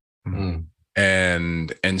people.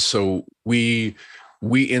 And so we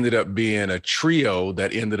ended up being a trio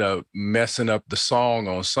that ended up messing up the song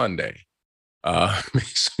on Sunday.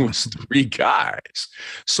 It was three guys.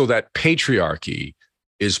 So that patriarchy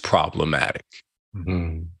is problematic.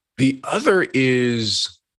 The other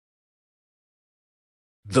is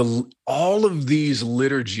all of these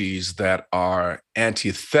liturgies that are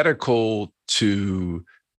antithetical to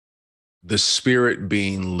the Spirit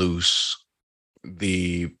being loose,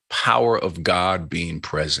 the power of God being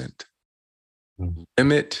present,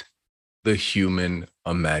 limit the human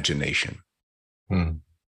imagination.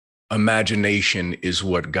 Imagination is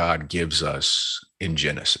what God gives us in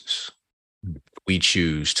Genesis. We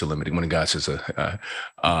choose to limit it. When God says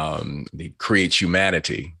He creates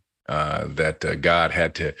humanity, that God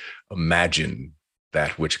had to imagine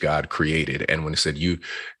that which God created. And when He said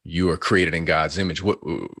you are created in God's image,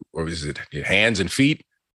 or is it your hands and feet?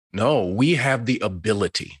 No, we have the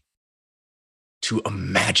ability to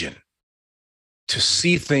imagine, to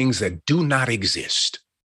see things that do not exist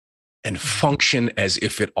and function as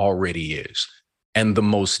if it already is. And the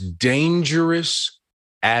most dangerous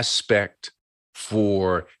aspect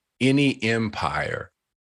for any empire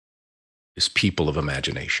is people of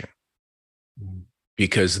imagination,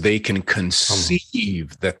 because they can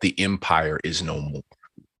conceive that the empire is no more.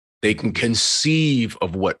 They can conceive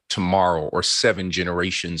of what tomorrow or 7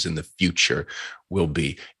 generations in the future will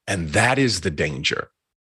be. And that is the danger.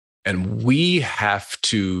 And we have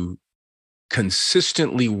to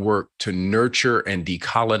consistently work to nurture and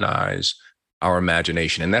decolonize our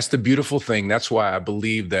imagination. And that's the beautiful thing. That's why I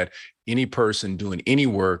believe that any person doing any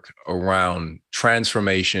work around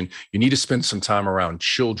transformation, you need to spend some time around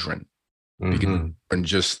children. Mm-hmm. And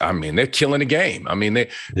just, I mean, they're killing the game. I mean, they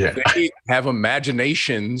have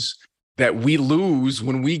imaginations that we lose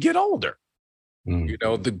when we get older. Mm. You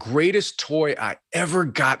know, the greatest toy I ever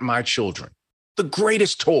got my children, the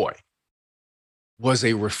greatest toy was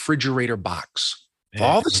a refrigerator box. Yeah,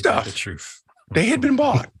 All the stuff the truth. they had been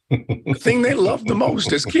bought. The thing they loved the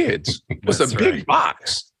most as kids was a big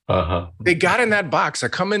box. Uh-huh. They got in that box. I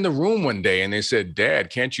come in the room one day and they said, "Dad,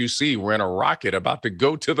 can't you see we're in a rocket about to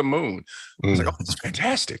go to the moon?" I was like, "Oh, this is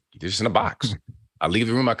fantastic. They're just in a box." I leave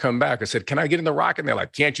the room. I come back. I said, "Can I get in the rocket?" And they're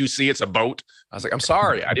like, "Can't you see it's a boat?" I was like, "I'm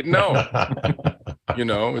sorry. I didn't know." You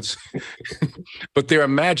know, but their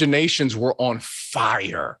imaginations were on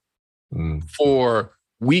fire for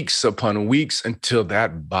weeks upon weeks until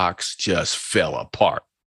that box just fell apart.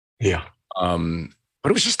 Yeah. But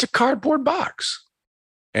it was just a cardboard box.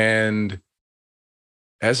 And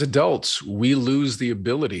as adults, we lose the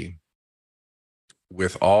ability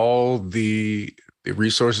with all the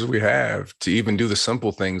resources we have to even do the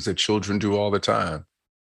simple things that children do all the time.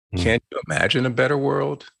 Can't you imagine a better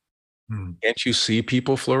world? Can't you see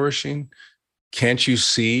people flourishing? Can't you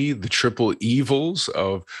see the triple evils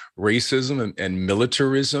of racism and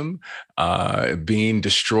militarism being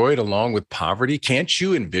destroyed along with poverty? Can't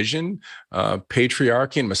you envision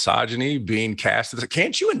patriarchy and misogyny being cast?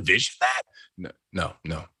 Can't you envision that? No,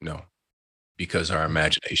 because our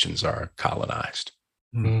imaginations are colonized.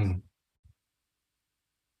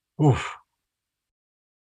 Oof.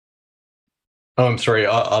 Oh, I'm sorry.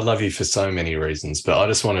 I love you for so many reasons, but I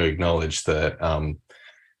just want to acknowledge that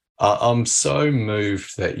I'm so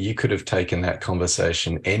moved that you could have taken that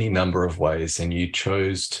conversation any number of ways and you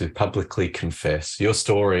chose to publicly confess your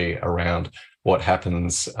story around what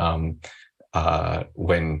happens when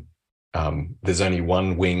there's only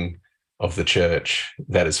one wing of the church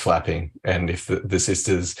that is flapping. And if the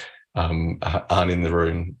sisters aren't in the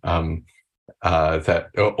room, that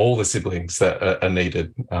all the siblings that are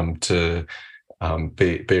needed to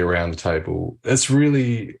be around the table. It's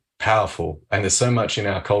really powerful. And there's so much in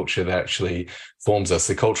our culture that actually forms us,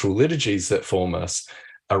 the cultural liturgies that form us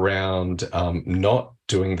around not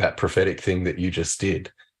doing that prophetic thing that you just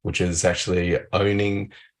did, which is actually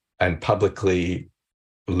owning and publicly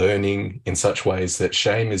learning in such ways that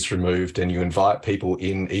shame is removed and you invite people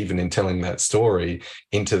in, even in telling that story,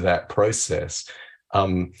 into that process.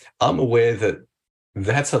 I'm aware that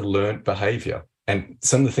that's a learned behavior. And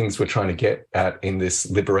some of the things we're trying to get at in this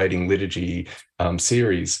Liberating Liturgy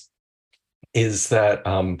series is that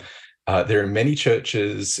there are many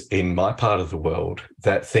churches in my part of the world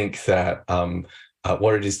that think that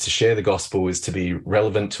what it is to share the gospel is to be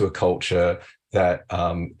relevant to a culture that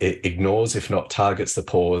it ignores, if not targets, the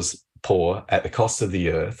poor at the cost of the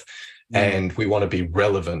earth. And we want to be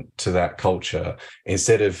relevant to that culture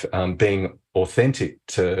instead of being authentic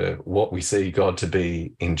to what we see God to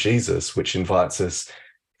be in Jesus, which invites us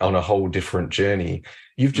on a whole different journey.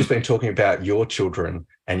 You've just been talking about your children,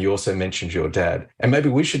 and you also mentioned your dad. And maybe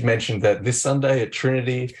we should mention that this Sunday at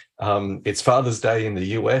Trinity, it's Father's Day in the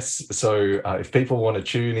US. So if people want to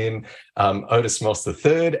tune in, Otis Moss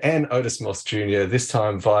III and Otis Moss Jr., this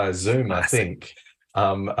time via Zoom, I think.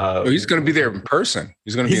 He's going to be there in person.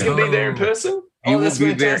 He's going to be there in person? He will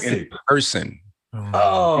be there in person.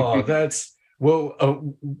 Oh, that's... Well,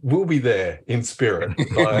 we'll be there in spirit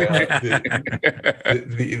by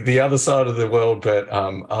the other side of the world. But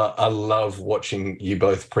I love watching you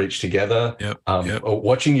both preach together.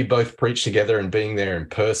 Watching you both preach together and being there in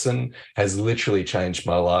person has literally changed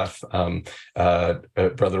my life.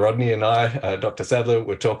 Brother Rodney and I, Dr. Sadler,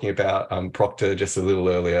 were talking about Proctor just a little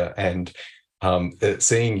earlier, and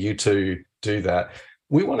seeing you two do that.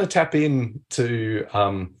 We want to tap into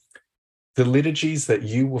the liturgies that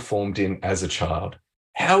you were formed in as a child.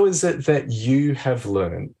 How is it that you have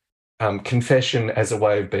learned confession as a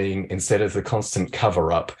way of being instead of the constant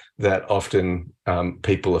cover-up that often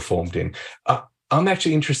people are formed in? I'm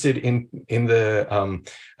actually interested in the,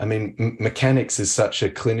 mechanics is such a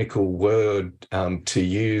clinical word to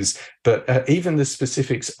use, but even the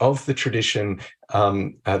specifics of the tradition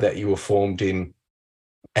that you were formed in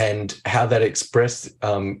and how that expressed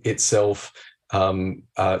itself through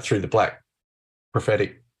the Black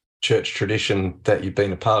prophetic church tradition that you've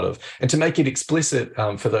been a part of. And to make it explicit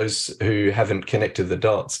for those who haven't connected the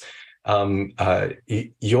dots,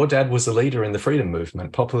 Your dad was a leader in the freedom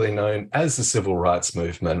movement, popularly known as the civil rights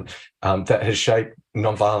movement, that has shaped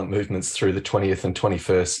nonviolent movements through the 20th and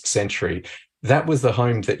 21st century. That was the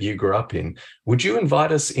home that you grew up in. Would you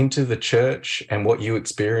invite us into the church and what you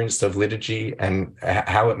experienced of liturgy and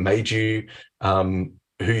how it made you who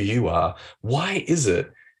you are? Why is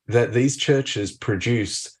it that these churches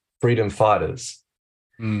produce freedom fighters?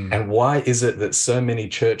 And why is it that so many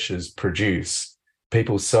churches produce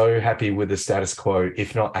people so happy with the status quo,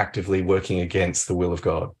 if not actively working against the will of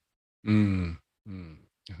God?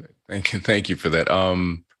 Thank you for that.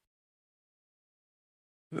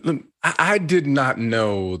 I did not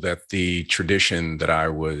know that the tradition that I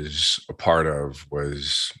was a part of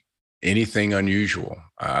was anything unusual.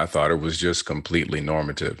 I thought it was just completely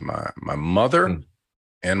normative. My mother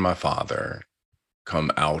and my father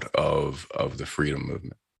come out of the freedom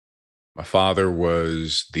movement. My father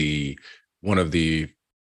was one of the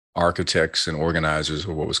architects and organizers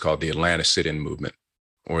of what was called the Atlanta sit-in movement,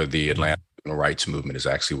 or the Atlanta rights movement is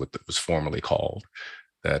actually what it was formerly called,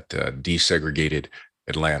 that desegregated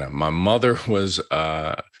Atlanta. My mother was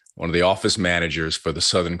one of the office managers for the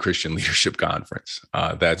Southern Christian Leadership Conference.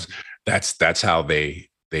 That's how they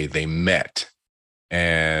met,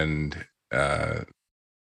 and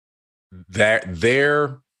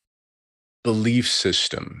their belief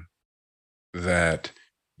system that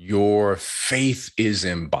your faith is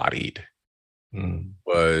embodied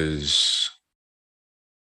was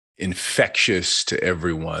infectious to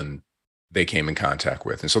everyone they came in contact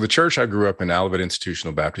with. And so the church I grew up in, Olivet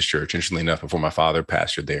Institutional Baptist Church, interestingly enough, before my father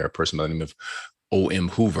pastored there, a person by the name of O.M.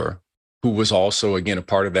 Hoover, who was also, again, a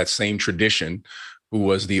part of that same tradition, who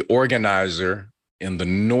was the organizer in the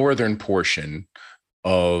northern portion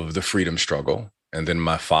of the freedom struggle. And then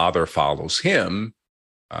my father follows him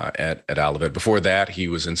at Olivet. Before that, he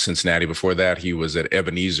was in Cincinnati. Before that, he was at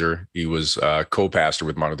Ebenezer. He was co-pastor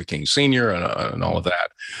with Martin Luther King Sr. and all of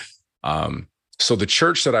that. So the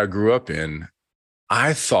church that I grew up in,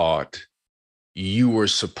 I thought you were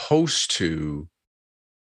supposed to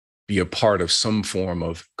be a part of some form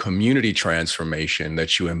of community transformation,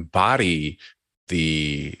 that you embody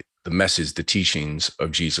the message, the teachings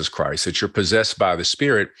of Jesus Christ, that you're possessed by the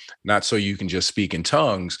Spirit, not so you can just speak in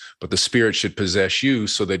tongues, but the Spirit should possess you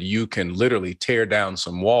so that you can literally tear down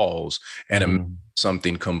some walls and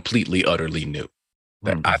something completely, utterly new.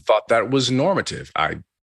 That I thought that was normative.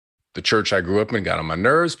 The church I grew up in got on my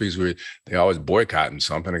nerves because they always boycotting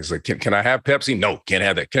something. It's like, can I have Pepsi? No, can't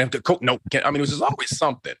have that. Can I have the Coke? No, can't. I mean, it was just always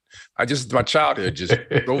something. My childhood just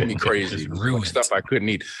drove me crazy. Like stuff I couldn't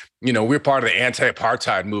eat. We're part of the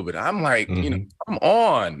anti-apartheid movement. I'm like, come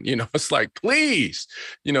on. It's like, please,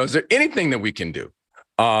 is there anything that we can do?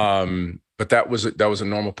 But that was a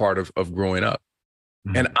normal part of growing up.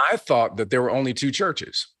 And I thought that there were only two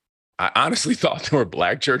churches. I honestly thought there were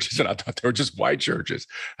Black churches, and I thought there were just white churches.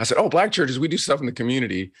 I said, Black churches, we do stuff in the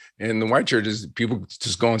community, and the white churches, people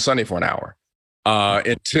just go on Sunday for an hour.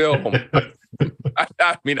 Until,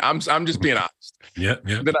 I'm just being honest. Yeah.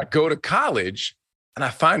 Then I go to college, and I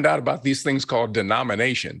find out about these things called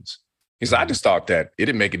denominations. Because I just thought that it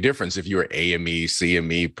didn't make a difference if you were AME,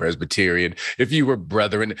 CME, Presbyterian, if you were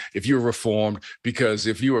Brethren, if you were Reformed, because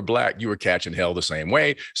if you were Black, you were catching hell the same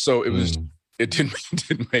way. So it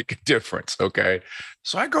didn't make a difference. Okay.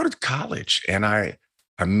 So I go to college and I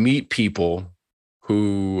meet people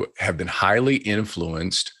who have been highly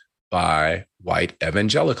influenced by white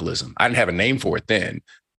evangelicalism. I didn't have a name for it then.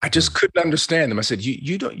 I just couldn't understand them. I said,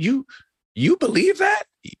 you believe that?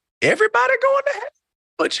 Everybody going to hell?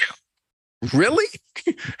 But you really?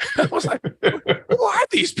 I was like, who are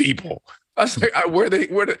these people? I was like,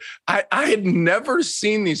 I had never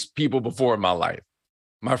seen these people before in my life.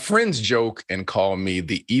 My friends joke and call me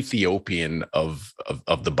the Ethiopian of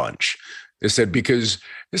the bunch. They said,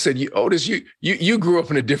 Otis, you grew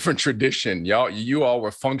up in a different tradition. You all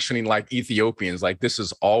were functioning like Ethiopians, like this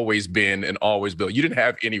has always been and always will. You didn't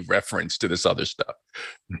have any reference to this other stuff.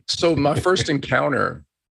 So my first encounter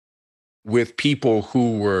with people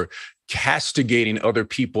who were castigating other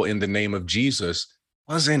people in the name of Jesus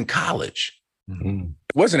was in college. It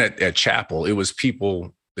wasn't at chapel. It was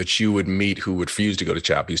people that you would meet who would refuse to go to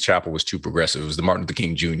chapel because chapel was too progressive. It was the Martin Luther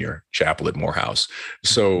King Jr. chapel at Morehouse.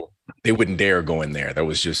 So they wouldn't dare go in there. That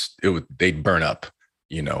was just, they'd burn up,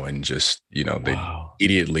 and just, they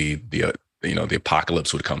immediately, the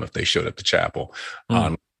apocalypse would come if they showed up to chapel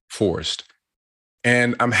forced.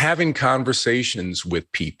 And I'm having conversations with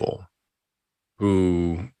people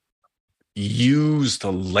who use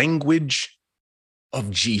the language of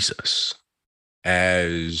Jesus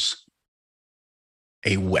as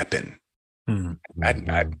a weapon.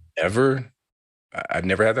 I'd never I've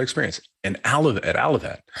never had that experience. And out of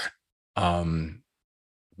that,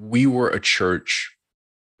 we were a church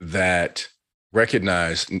that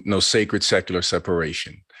recognized no sacred secular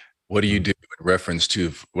separation. What do you do in reference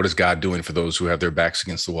to what is God doing for those who have their backs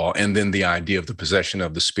against the wall? And then the idea of the possession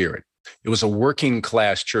of the Spirit. It was a working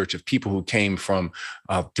class church of people who came from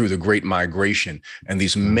through the Great Migration, and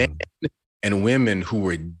these men and women who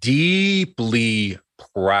were deeply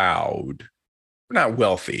proud, not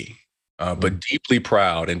wealthy, but deeply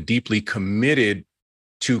proud and deeply committed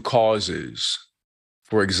to causes.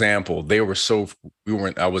 For example,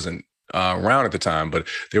 I wasn't around at the time, but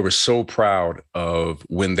they were so proud of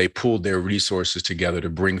when they pulled their resources together to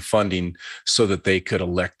bring funding so that they could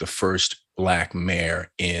elect the first Black mayor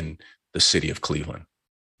in the city of Cleveland.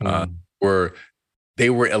 They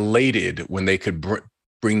were elated when they could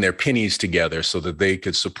bring their pennies together so that they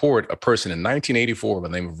could support a person in 1984 by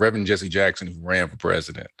the name of Reverend Jesse Jackson, who ran for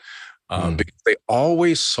president. Because they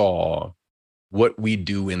always saw what we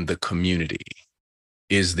do in the community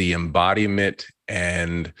is the embodiment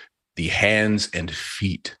and the hands and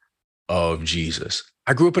feet of Jesus.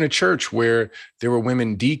 I grew up in a church where there were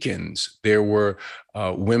women deacons, there were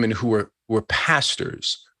women who were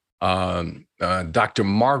pastors. Dr.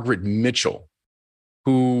 Margaret Mitchell,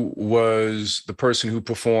 who was the person who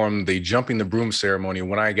performed the jumping the broom ceremony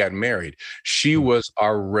when I got married. She was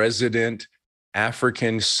our resident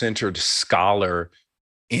African-centered scholar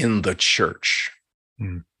in the church.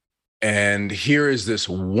 And here is this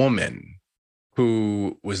woman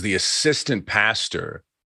who was the assistant pastor,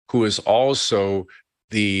 who is also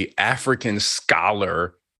the African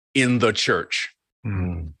scholar in the church.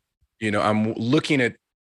 You know, I'm looking at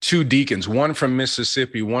two deacons, one from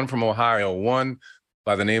Mississippi, one from Ohio, one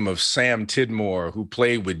by the name of Sam Tidmore, who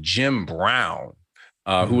played with Jim Brown,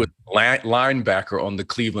 who was linebacker on the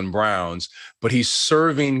Cleveland Browns, but he's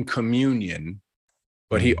serving communion.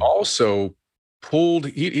 But he also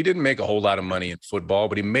he didn't make a whole lot of money in football,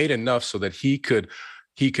 but he made enough so that he could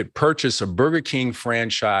purchase a Burger King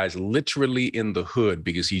franchise literally in the hood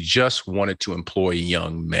because he just wanted to employ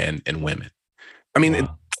young men and women. I mean, it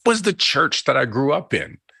was the church that I grew up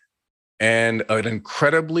in, and an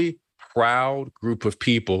incredibly proud group of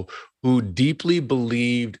people who deeply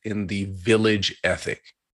believed in the village ethic.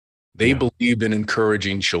 They believed in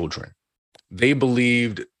encouraging children. They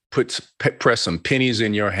believed press some pennies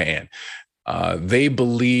in your hand. They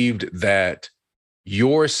believed that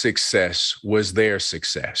your success was their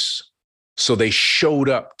success. So they showed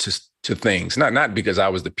up to things, not because I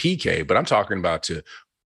was the PK, but I'm talking about to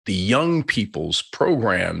the young people's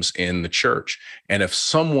programs in the church. And if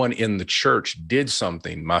someone in the church did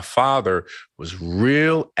something, my father was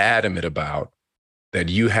real adamant about that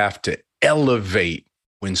you have to elevate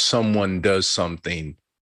when someone does something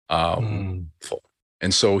full.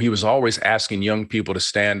 And so he was always asking young people to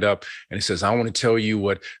stand up, and he says, I want to tell you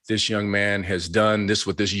what this young man has done,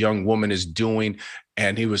 what this young woman is doing.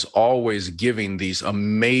 And he was always giving these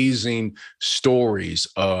amazing stories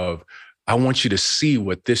of, I want you to see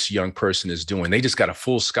what this young person is doing. They just got a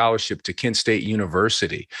full scholarship to Kent State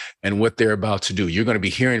University and what they're about to do. You're going to be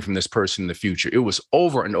hearing from this person in the future. It was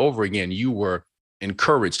over and over again. You were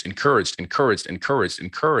encouraged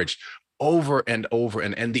over and over.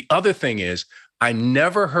 And the other thing is, I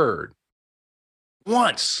never heard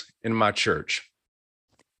once in my church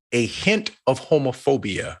a hint of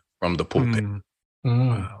homophobia from the pulpit.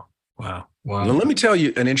 Wow. Now, let me tell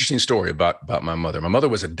you an interesting story about my mother. My mother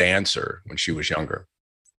was a dancer when she was younger,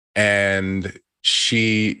 and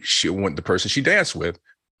the person she danced with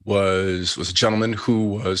was a gentleman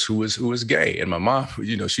who was gay. And my mom,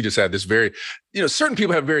 she just had this very, certain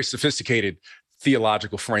people have very sophisticated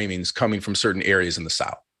theological framings coming from certain areas in the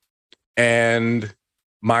South. And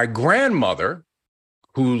my grandmother,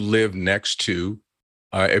 who lived next to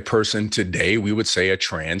a person today, we would say a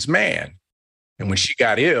trans man. And when she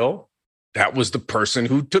got ill, that was the person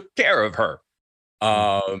who took care of her.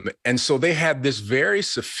 And so they had this very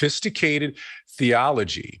sophisticated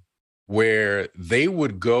theology where they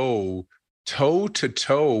would go toe to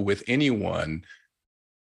toe with anyone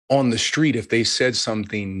on the street if they said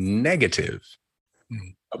something negative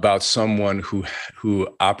about someone who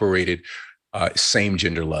operated same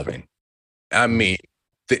gender loving. I mean,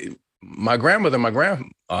 my grandmother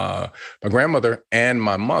and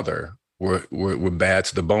my mother were bad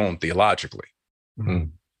to the bone theologically.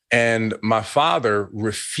 And my father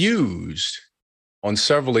refused on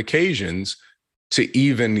several occasions to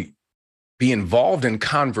even be involved in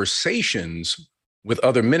conversations with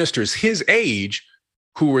other ministers his age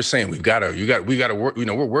who were saying, we got to work,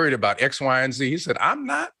 we're worried about X, Y, and Z. He said, I'm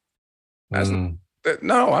not.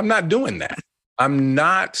 No, I'm not doing that. I'm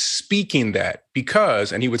not speaking that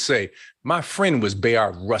because, and he would say, my friend was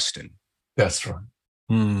Bayard Rustin. That's right.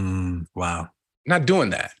 Wow. Not doing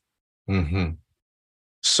that. Mm-hmm.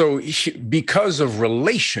 So because of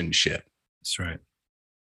relationship, That's right.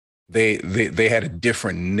 they had a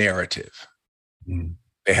different narrative. Mm.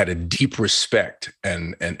 They had a deep respect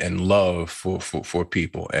and love for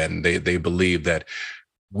people. And they believe that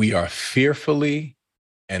we are fearfully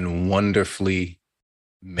and wonderfully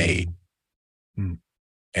made. Mm.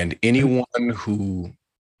 And anyone who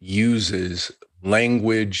uses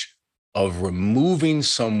language of removing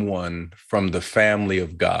someone from the family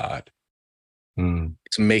of God,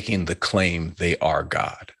 it's making the claim they are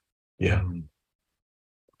God. Yeah.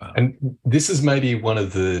 Wow. And this is maybe one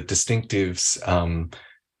of the distinctives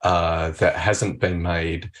that hasn't been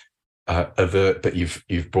made overt, but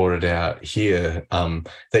you've brought it out here,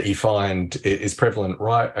 that you find is prevalent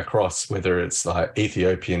right across, whether it's like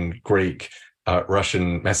Ethiopian, Greek,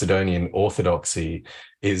 Russian, Macedonian Orthodoxy,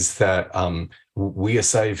 is that we are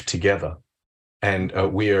saved together, and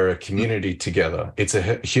we are a community together. It's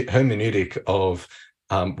a hermeneutic of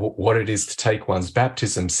what it is to take one's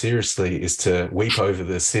baptism seriously is to weep over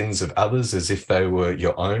the sins of others as if they were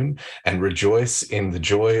your own, and rejoice in the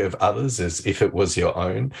joy of others as if it was your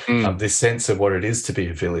own. This sense of what it is to be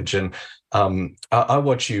a village. And I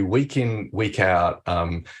watch you week in, week out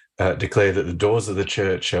declare that the doors of the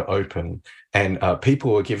church are open, and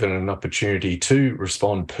people are given an opportunity to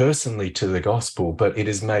respond personally to the gospel, but it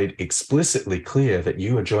is made explicitly clear that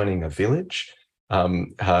you are joining a village.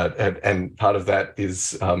 And part of that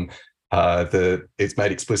is it's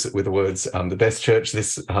made explicit with the words, the best church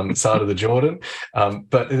this side of the Jordan.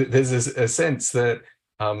 But there's a sense that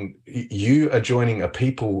you are joining a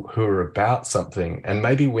people who are about something, and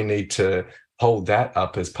maybe we need to hold that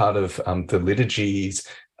up as part of the liturgies,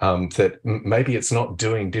 that maybe it's not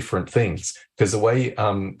doing different things, because the way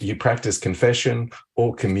you practice confession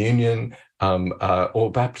or communion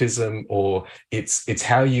or baptism, or it's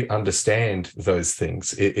how you understand those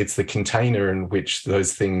things. It's the container in which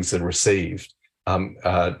those things are received,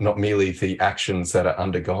 not merely the actions that are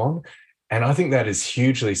undergone. And I think that is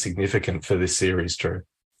hugely significant for this series, Drew.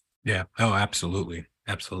 Yeah. Oh, absolutely.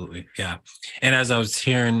 Absolutely. Yeah. And as I was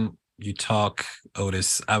hearing you talk,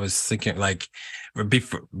 Otis, I was thinking, like,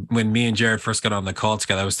 before, when me and Jared first got on the call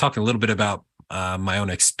together, I was talking a little bit about my own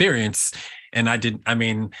experience. And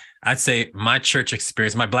I'd say my church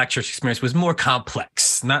experience, my Black church experience, was more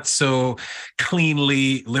complex, not so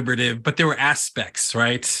cleanly liberative, but there were aspects,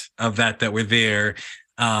 right, of that were there.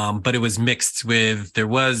 But it was mixed with, there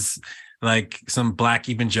was like some Black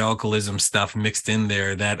evangelicalism stuff mixed in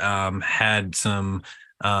there that had some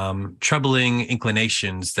troubling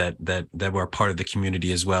inclinations that were part of the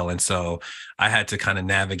community as well. And so I had to kind of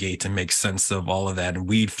navigate and make sense of all of that and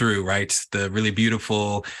weed through, right, the really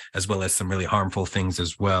beautiful as well as some really harmful things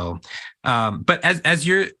as well. But as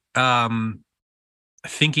you're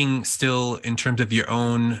thinking still in terms of your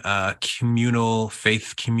own communal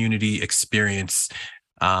faith community experience,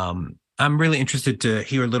 I'm really interested to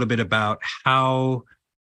hear a little bit about how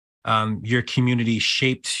your community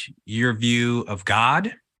shaped your view of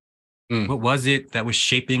God. What was it that was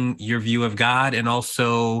shaping your view of God, and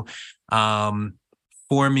also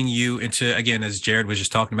forming you into, again, as Jared was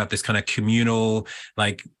just talking about, this kind of communal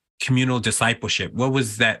discipleship? What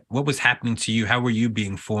was that? What was happening to you? How were you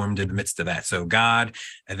being formed in the midst of that? So God,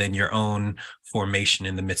 and then your own formation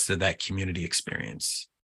in the midst of that community experience.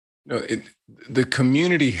 The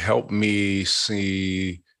community helped me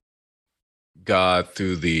see God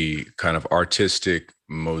through the kind of artistic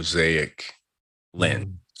mosaic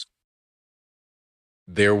lens.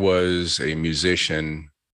 There was a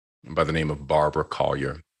musician by the name of Barbara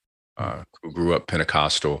Collier, who grew up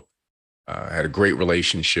Pentecostal, had a great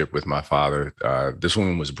relationship with my father. This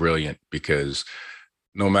woman was brilliant because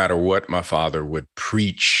no matter what my father would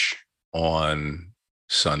preach on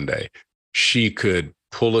Sunday, she could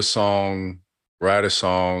pull a song, write a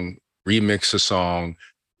song, remix a song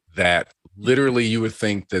that literally you would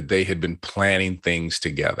think that they had been planning things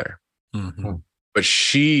together. But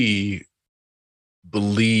she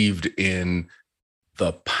believed in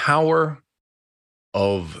the power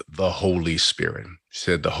of the Holy Spirit. She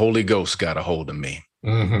said, the Holy Ghost got a hold of me.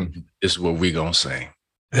 This is what we're going to sing.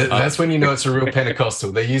 That's when you know it's a real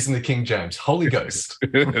Pentecostal. They're using the King James, Holy Ghost.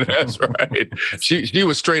 That's right. She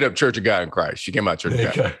was straight up Church of God in Christ. She came out Church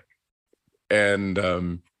of God. And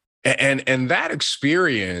that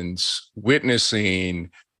experience,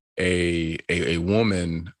 witnessing a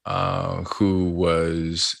woman who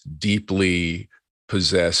was deeply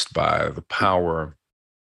possessed by the power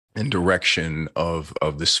and direction of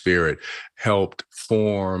the Spirit helped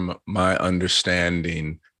form my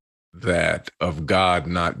understanding that of God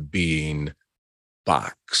not being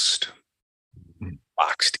boxed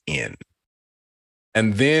in.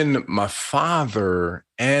 And then my father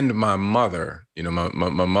and my mother,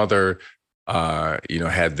 my mother,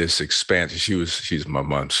 had this expanse. She's my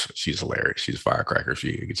mom. She's hilarious. She's a firecracker. If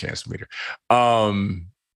you get a chance to meet her.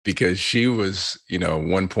 Because she was,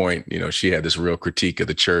 one point, she had this real critique of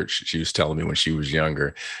the church. She was telling me when she was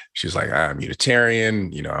younger, she was like, I'm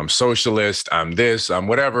Unitarian, I'm socialist, I'm this, I'm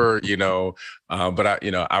whatever, but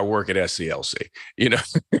I work at SCLC,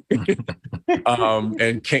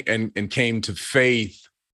 and came to faith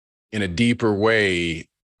in a deeper way,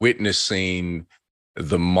 witnessing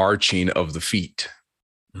the marching of the feet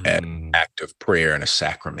at an act of prayer and a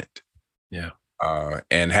sacrament. Yeah.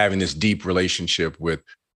 And having this deep relationship with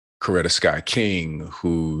Coretta Scott King,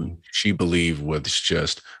 who she believed was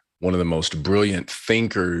just one of the most brilliant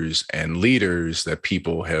thinkers and leaders that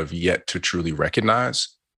people have yet to truly recognize.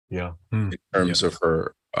 Yeah. In terms of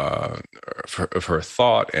her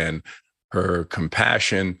thought and her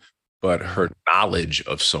compassion, but her knowledge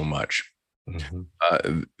of so much.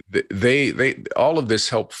 They all of this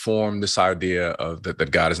helped form this idea of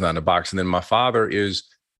that God is not in a box. And then my father is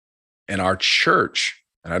in our church.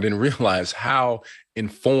 And I didn't realize how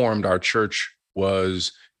informed our church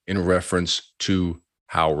was in reference to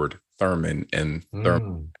Howard Thurman and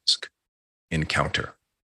Thurman's encounter.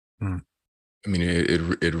 I mean,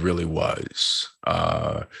 it really was.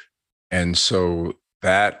 And so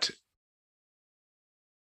that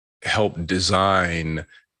helped design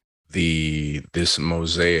this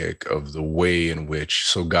mosaic of the way in which,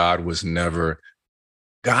 so God was never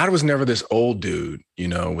this old dude,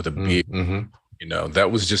 with a beard.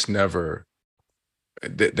 That was just never,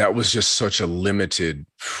 that was just such a limited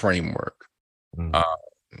framework.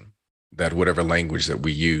 That whatever language that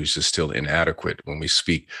we use is still inadequate when we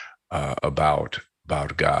speak about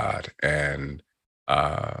God. And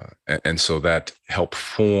so that helped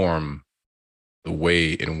form the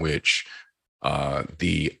way in which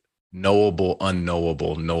the knowable,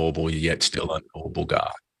 unknowable, knowable, yet still unknowable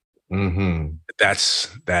God. That's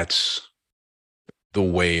the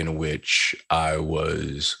way in which I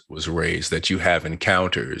was raised, that you have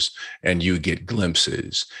encounters and you get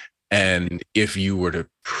glimpses. And if you were to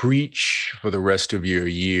preach for the rest of your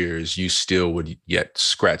years, you still would yet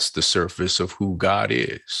scratch the surface of who God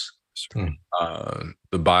is.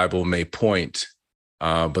 The Bible may point,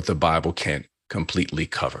 but the Bible can't completely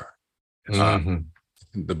cover.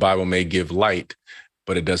 The Bible may give light,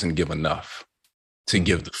 but it doesn't give enough to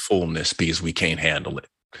give the fullness because we can't handle it.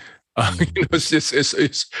 It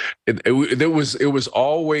was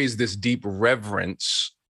always this deep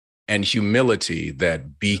reverence and humility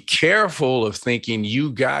that be careful of thinking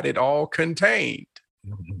you got it all contained.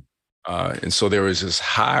 And so there was this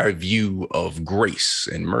high view of grace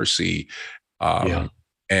and mercy,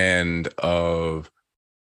 and of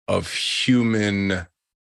human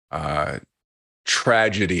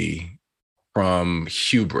tragedy from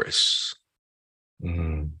hubris.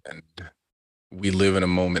 And we live in a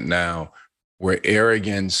moment now where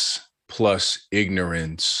arrogance plus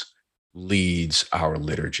ignorance leads our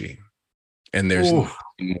liturgy. And there's nothing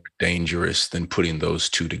more dangerous than putting those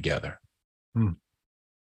two together.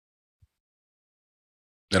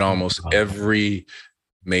 That almost every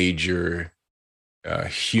major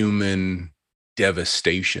human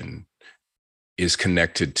devastation is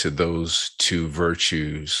connected to those two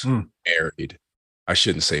virtues married. I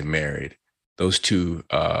shouldn't say married. Those two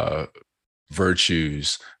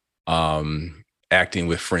virtues, acting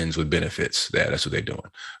with friends with benefits. That's what they're doing.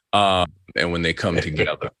 And when they come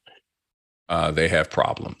together, they have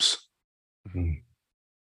problems.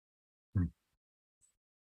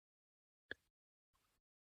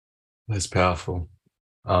 That's powerful.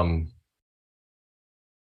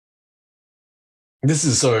 This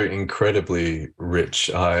is so incredibly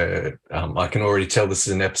rich. I can already tell this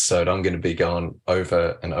is an episode I'm going to be going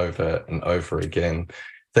over and over and over again.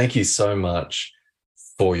 Thank you so much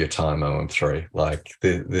for your time, OM3. Like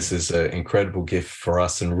this is an incredible gift for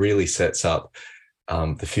us and really sets up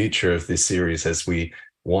the future of this series as we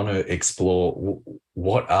want to explore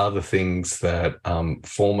what are the things that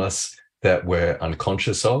form us that we're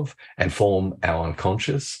unconscious of and form our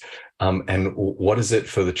unconscious. And what is it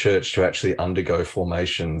for the church to actually undergo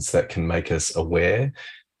formations that can make us aware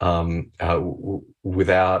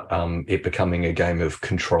without it becoming a game of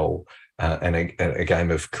control and a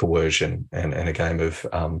game of coercion and a game of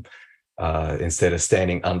instead of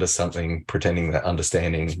standing under something, pretending that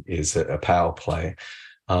understanding is a power play.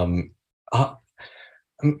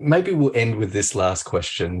 maybe we'll end with this last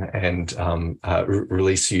question and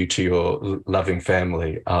release you to your loving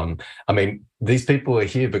family. I mean, these people are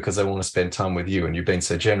here because they want to spend time with you, and you've been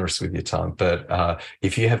so generous with your time. But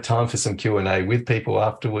if you have time for some Q&A with people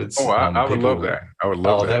afterwards, I would love that. I would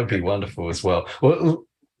love that. That would be wonderful as well. Well,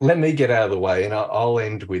 let me get out of the way, and I'll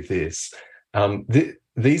end with this.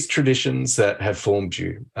 These traditions that have formed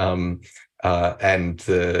you,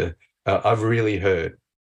 I've really heard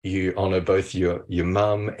you honor both your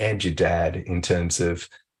mum and your dad in terms of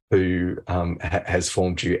who has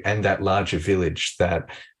formed you, and that larger village that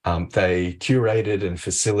they curated and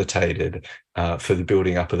facilitated for the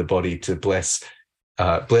building up of the body to bless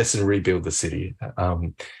and rebuild the city.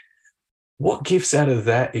 What gifts out of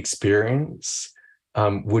that experience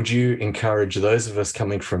would you encourage those of us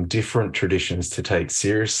coming from different traditions to take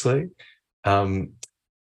seriously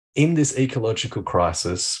in this ecological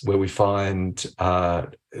crisis, where we find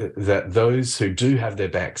that those who do have their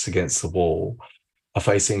backs against the wall are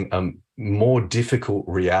facing a more difficult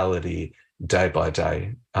reality day by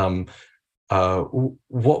day?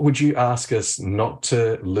 What would you ask us not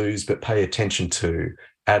to lose but pay attention to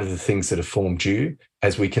out of the things that have formed you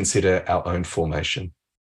as we consider our own formation?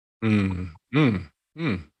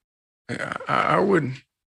 I would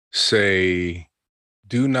say,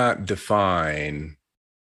 do not define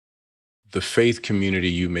the faith community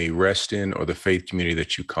you may rest in or the faith community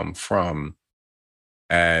that you come from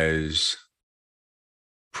as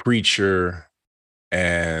preacher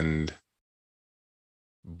and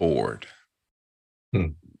bored.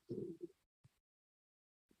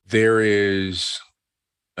 There is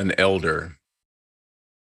an elder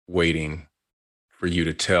waiting for you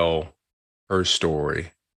to tell her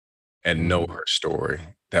story and know her story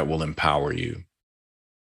that will empower you.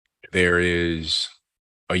 There is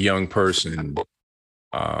a young person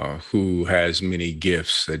who has many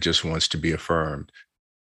gifts that just wants to be affirmed.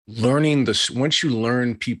 Once you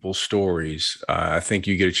learn people's stories, I think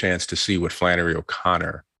you get a chance to see what Flannery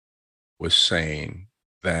O'Connor was saying,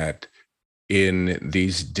 that in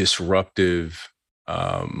these disruptive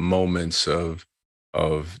moments of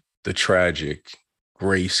the tragic,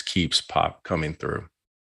 grace keeps coming through.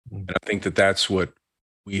 And I think that that's what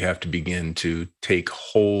we have to begin to take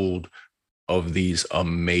hold of, these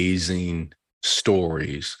amazing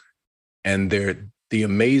stories. And the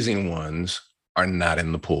amazing ones are not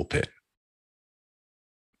in the pulpit.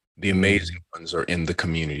 The amazing ones are in the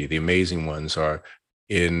community. The amazing ones are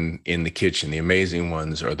in the kitchen. The amazing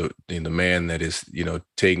ones are the man that is,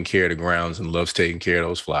 taking care of the grounds and loves taking care of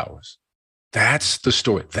those flowers. That's the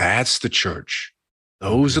story. That's the church.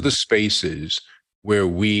 Those are the spaces where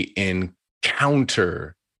we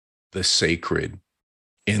encounter the sacred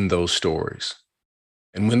in those stories.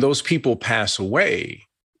 And when those people pass away,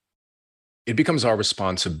 it becomes our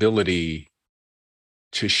responsibility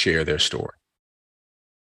to share their story.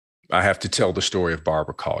 I have to tell the story of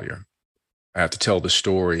Barbara Collier. I have to tell the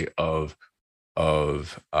story of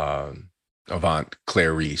Aunt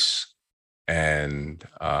Clarice and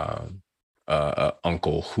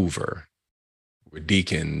Uncle Hoover, where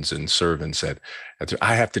deacons and servants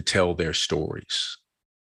I have to tell their stories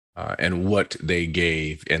and what they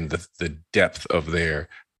gave, and the depth of their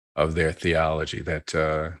theology.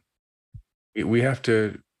 That we have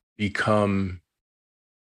to become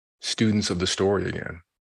students of the story again,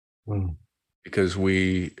 because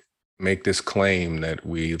we make this claim that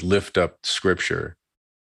we lift up Scripture,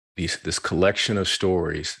 this collection of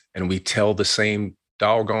stories, and we tell the same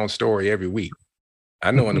doggone story every week.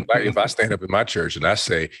 I know if I stand up in my church and I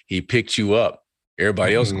say, he picked you up,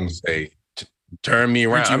 everybody else is going to say, turn me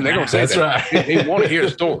around. I mean, they're going to say that. Right. They want to hear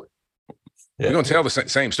the story. Yeah. We're going to tell the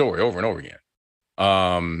same story over and over again.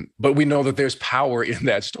 But we know that there's power in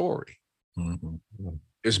that story.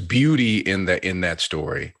 There's beauty in that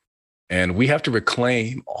story. And we have to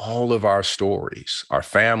reclaim all of our stories, our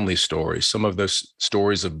family stories, some of the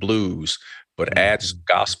stories of blues, but add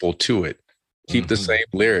gospel to it. Keep the same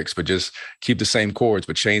lyrics, but just keep the same chords,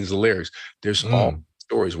 but change the lyrics. There's all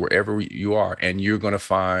stories wherever you are. And you're going to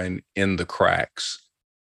find in the cracks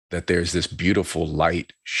that there's this beautiful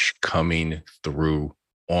light coming through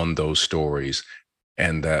on those stories.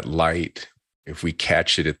 And that light, if we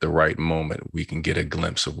catch it at the right moment, we can get a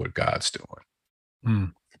glimpse of what God's doing.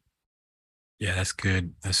 Yeah, that's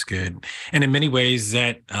good. That's good. And in many ways,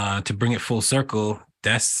 that to bring it full circle,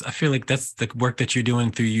 I feel like that's the work that you're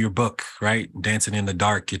doing through your book, right? Dancing in the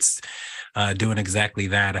Dark. It's doing exactly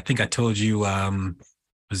that. I think I told you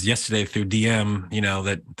was yesterday through DM,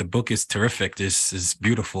 that the book is terrific. This is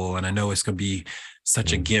beautiful. And I know it's going to be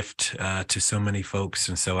such a gift to so many folks.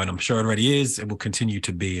 And I'm sure it already is. It will continue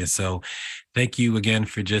to be. And so thank you again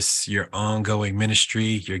for just your ongoing ministry,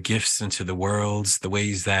 your gifts into the worlds, the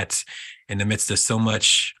ways that in the midst of so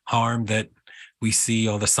much harm that we see,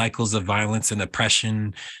 all the cycles of violence and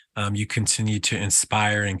oppression, you continue to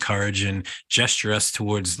inspire, encourage, and gesture us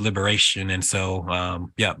towards liberation. And so,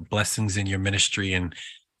 blessings in your ministry, and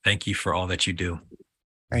thank you for all that you do.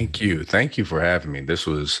 Thank you. Thank you for having me. This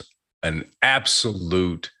was an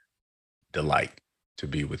absolute delight to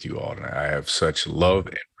be with you all. And I have such love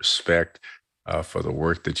and respect for the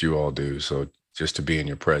work that you all do. So just to be in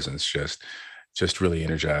your presence just really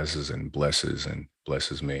energizes and blesses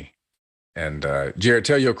me. And Jared,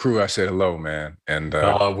 tell your crew I said hello, man. And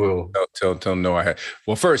I will tell no I had.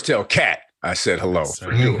 Well, first tell Kat I said hello. That's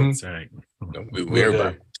right. That's right. We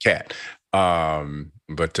everybody Kat.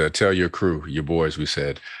 But tell your crew, your boys, we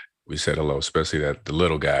said hello, especially the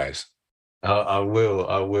little guys. I will.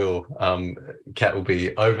 Kat will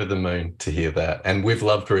be over the moon to hear that. And we've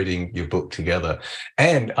loved reading your book together.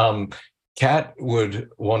 And Kat would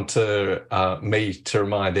want me to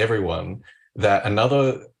remind everyone that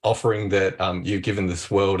another offering that you've given this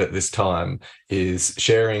world at this time is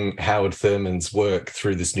sharing Howard Thurman's work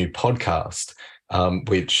through this new podcast,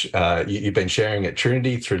 which you've been sharing at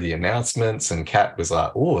Trinity through the announcements, and Kat was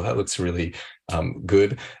like, oh, that looks really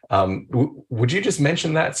good. Would you just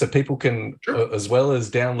mention that so people can, sure, as well as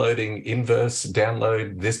downloading Inverse,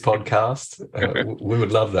 download this podcast? We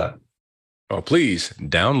would love that. Oh, please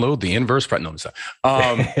download the Inverse. No,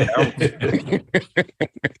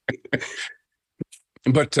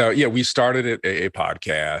 But we started a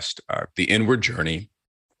podcast, The Inward Journey,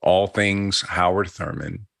 all things Howard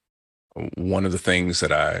Thurman. One of the things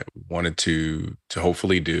that I wanted to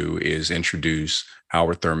hopefully do is introduce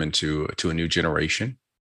Howard Thurman to a new generation.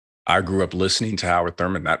 I grew up listening to Howard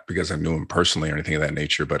Thurman, not because I knew him personally or anything of that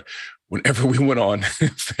nature, but whenever we went on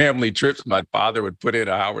family trips, my father would put in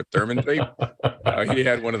a Howard Thurman tape. He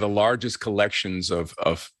had one of the largest collections of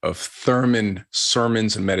Thurman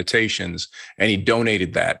sermons and meditations, and he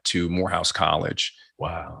donated that to Morehouse College.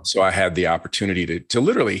 Wow. So I had the opportunity to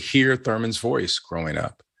literally hear Thurman's voice growing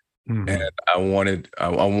up. Mm-hmm. And I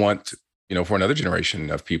want, for another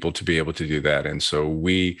generation of people to be able to do that. And so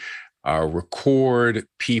we record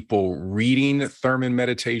people reading Thurman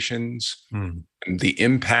meditations and the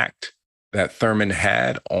impact that Thurman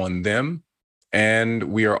had on them. And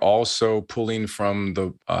we are also pulling from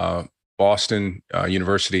the Boston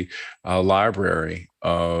University library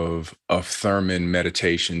of Thurman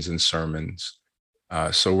meditations and sermons.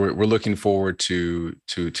 So we're looking forward to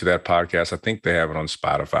that podcast. I think they have it on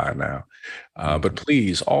Spotify now. But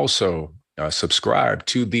please also subscribe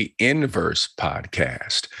to the Inverse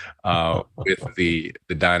podcast with the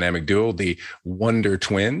dynamic duo, the Wonder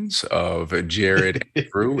Twins of Jared and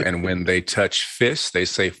Drew. And when they touch fists, they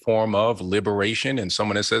say form of liberation, and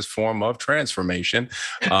someone that says form of transformation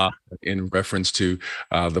in reference to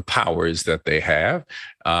the powers that they have.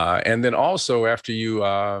 And then also after you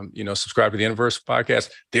subscribe to the Inverse podcast,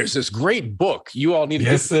 there's this great book you all need to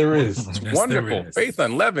Yes, there is. It's Yes, wonderful. Faith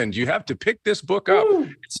Unleavened. You have to pick this book up. Woo!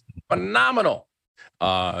 It's phenomenal.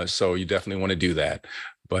 So you definitely want to do that.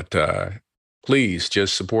 But please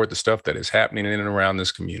just support the stuff that is happening in and around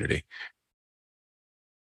this community.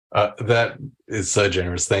 That is so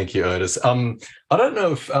generous. Thank you, Otis. I don't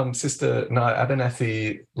know if Sister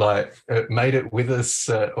Abernathy made it with us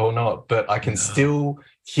or not, but I can still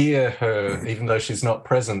hear her, even though she's not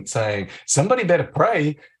present, saying, somebody better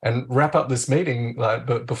pray and wrap up this meeting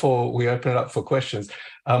but before we open it up for questions.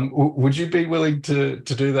 Would you be willing to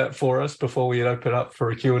do that for us before we open up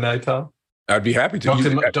for a Q&A time? I'd be happy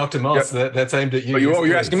to. Dr. Moss, yeah. That's aimed at you.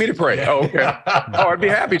 You're asking me to pray. Yeah. Oh, okay. I'd be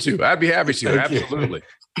happy to. Absolutely.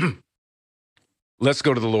 Let's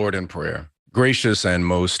go to the Lord in prayer. Gracious and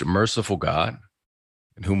most merciful God,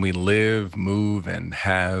 in whom we live, move, and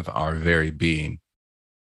have our very being,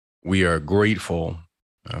 we are grateful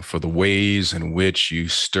for the ways in which you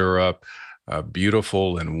stir up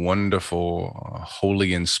beautiful and wonderful,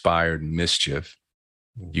 holy inspired mischief.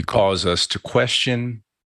 You cause us to question,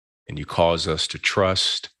 and you cause us to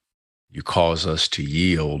trust. You cause us to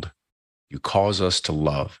yield. You cause us to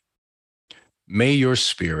love. May your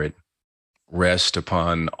Spirit rest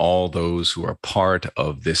upon all those who are part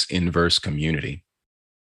of this Inverse community.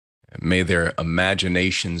 May their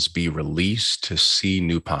imaginations be released to see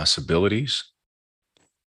new possibilities.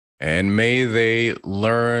 And may they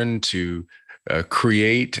learn to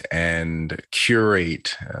create and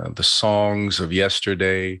curate the songs of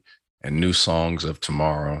yesterday and new songs of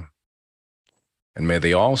tomorrow. And may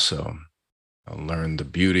they also learn the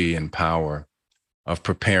beauty and power of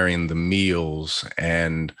preparing the meals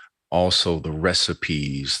and also the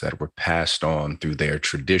recipes that were passed on through their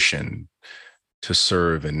tradition to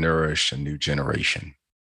serve and nourish a new generation.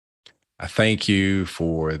 I thank you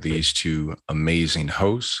for these two amazing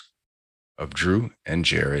hosts of Drew and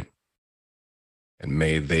Jared, and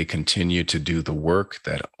may they continue to do the work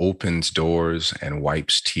that opens doors and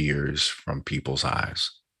wipes tears from people's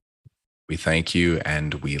eyes. We thank you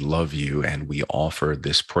and we love you, and we offer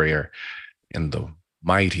this prayer in the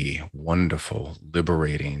mighty, wonderful,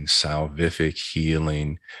 liberating, salvific,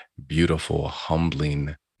 healing, beautiful,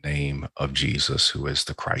 humbling name of Jesus, who is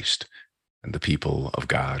the Christ. And the people of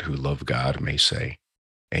God who love God may say,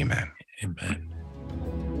 Amen. Amen.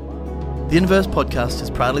 The Inverse podcast is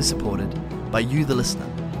proudly supported by you, the listener.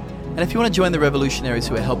 And if you want to join the revolutionaries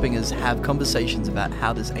who are helping us have conversations about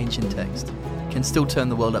how this ancient text can still turn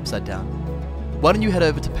the world upside down, why don't you head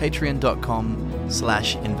over to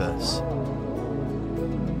patreon.com/inverse.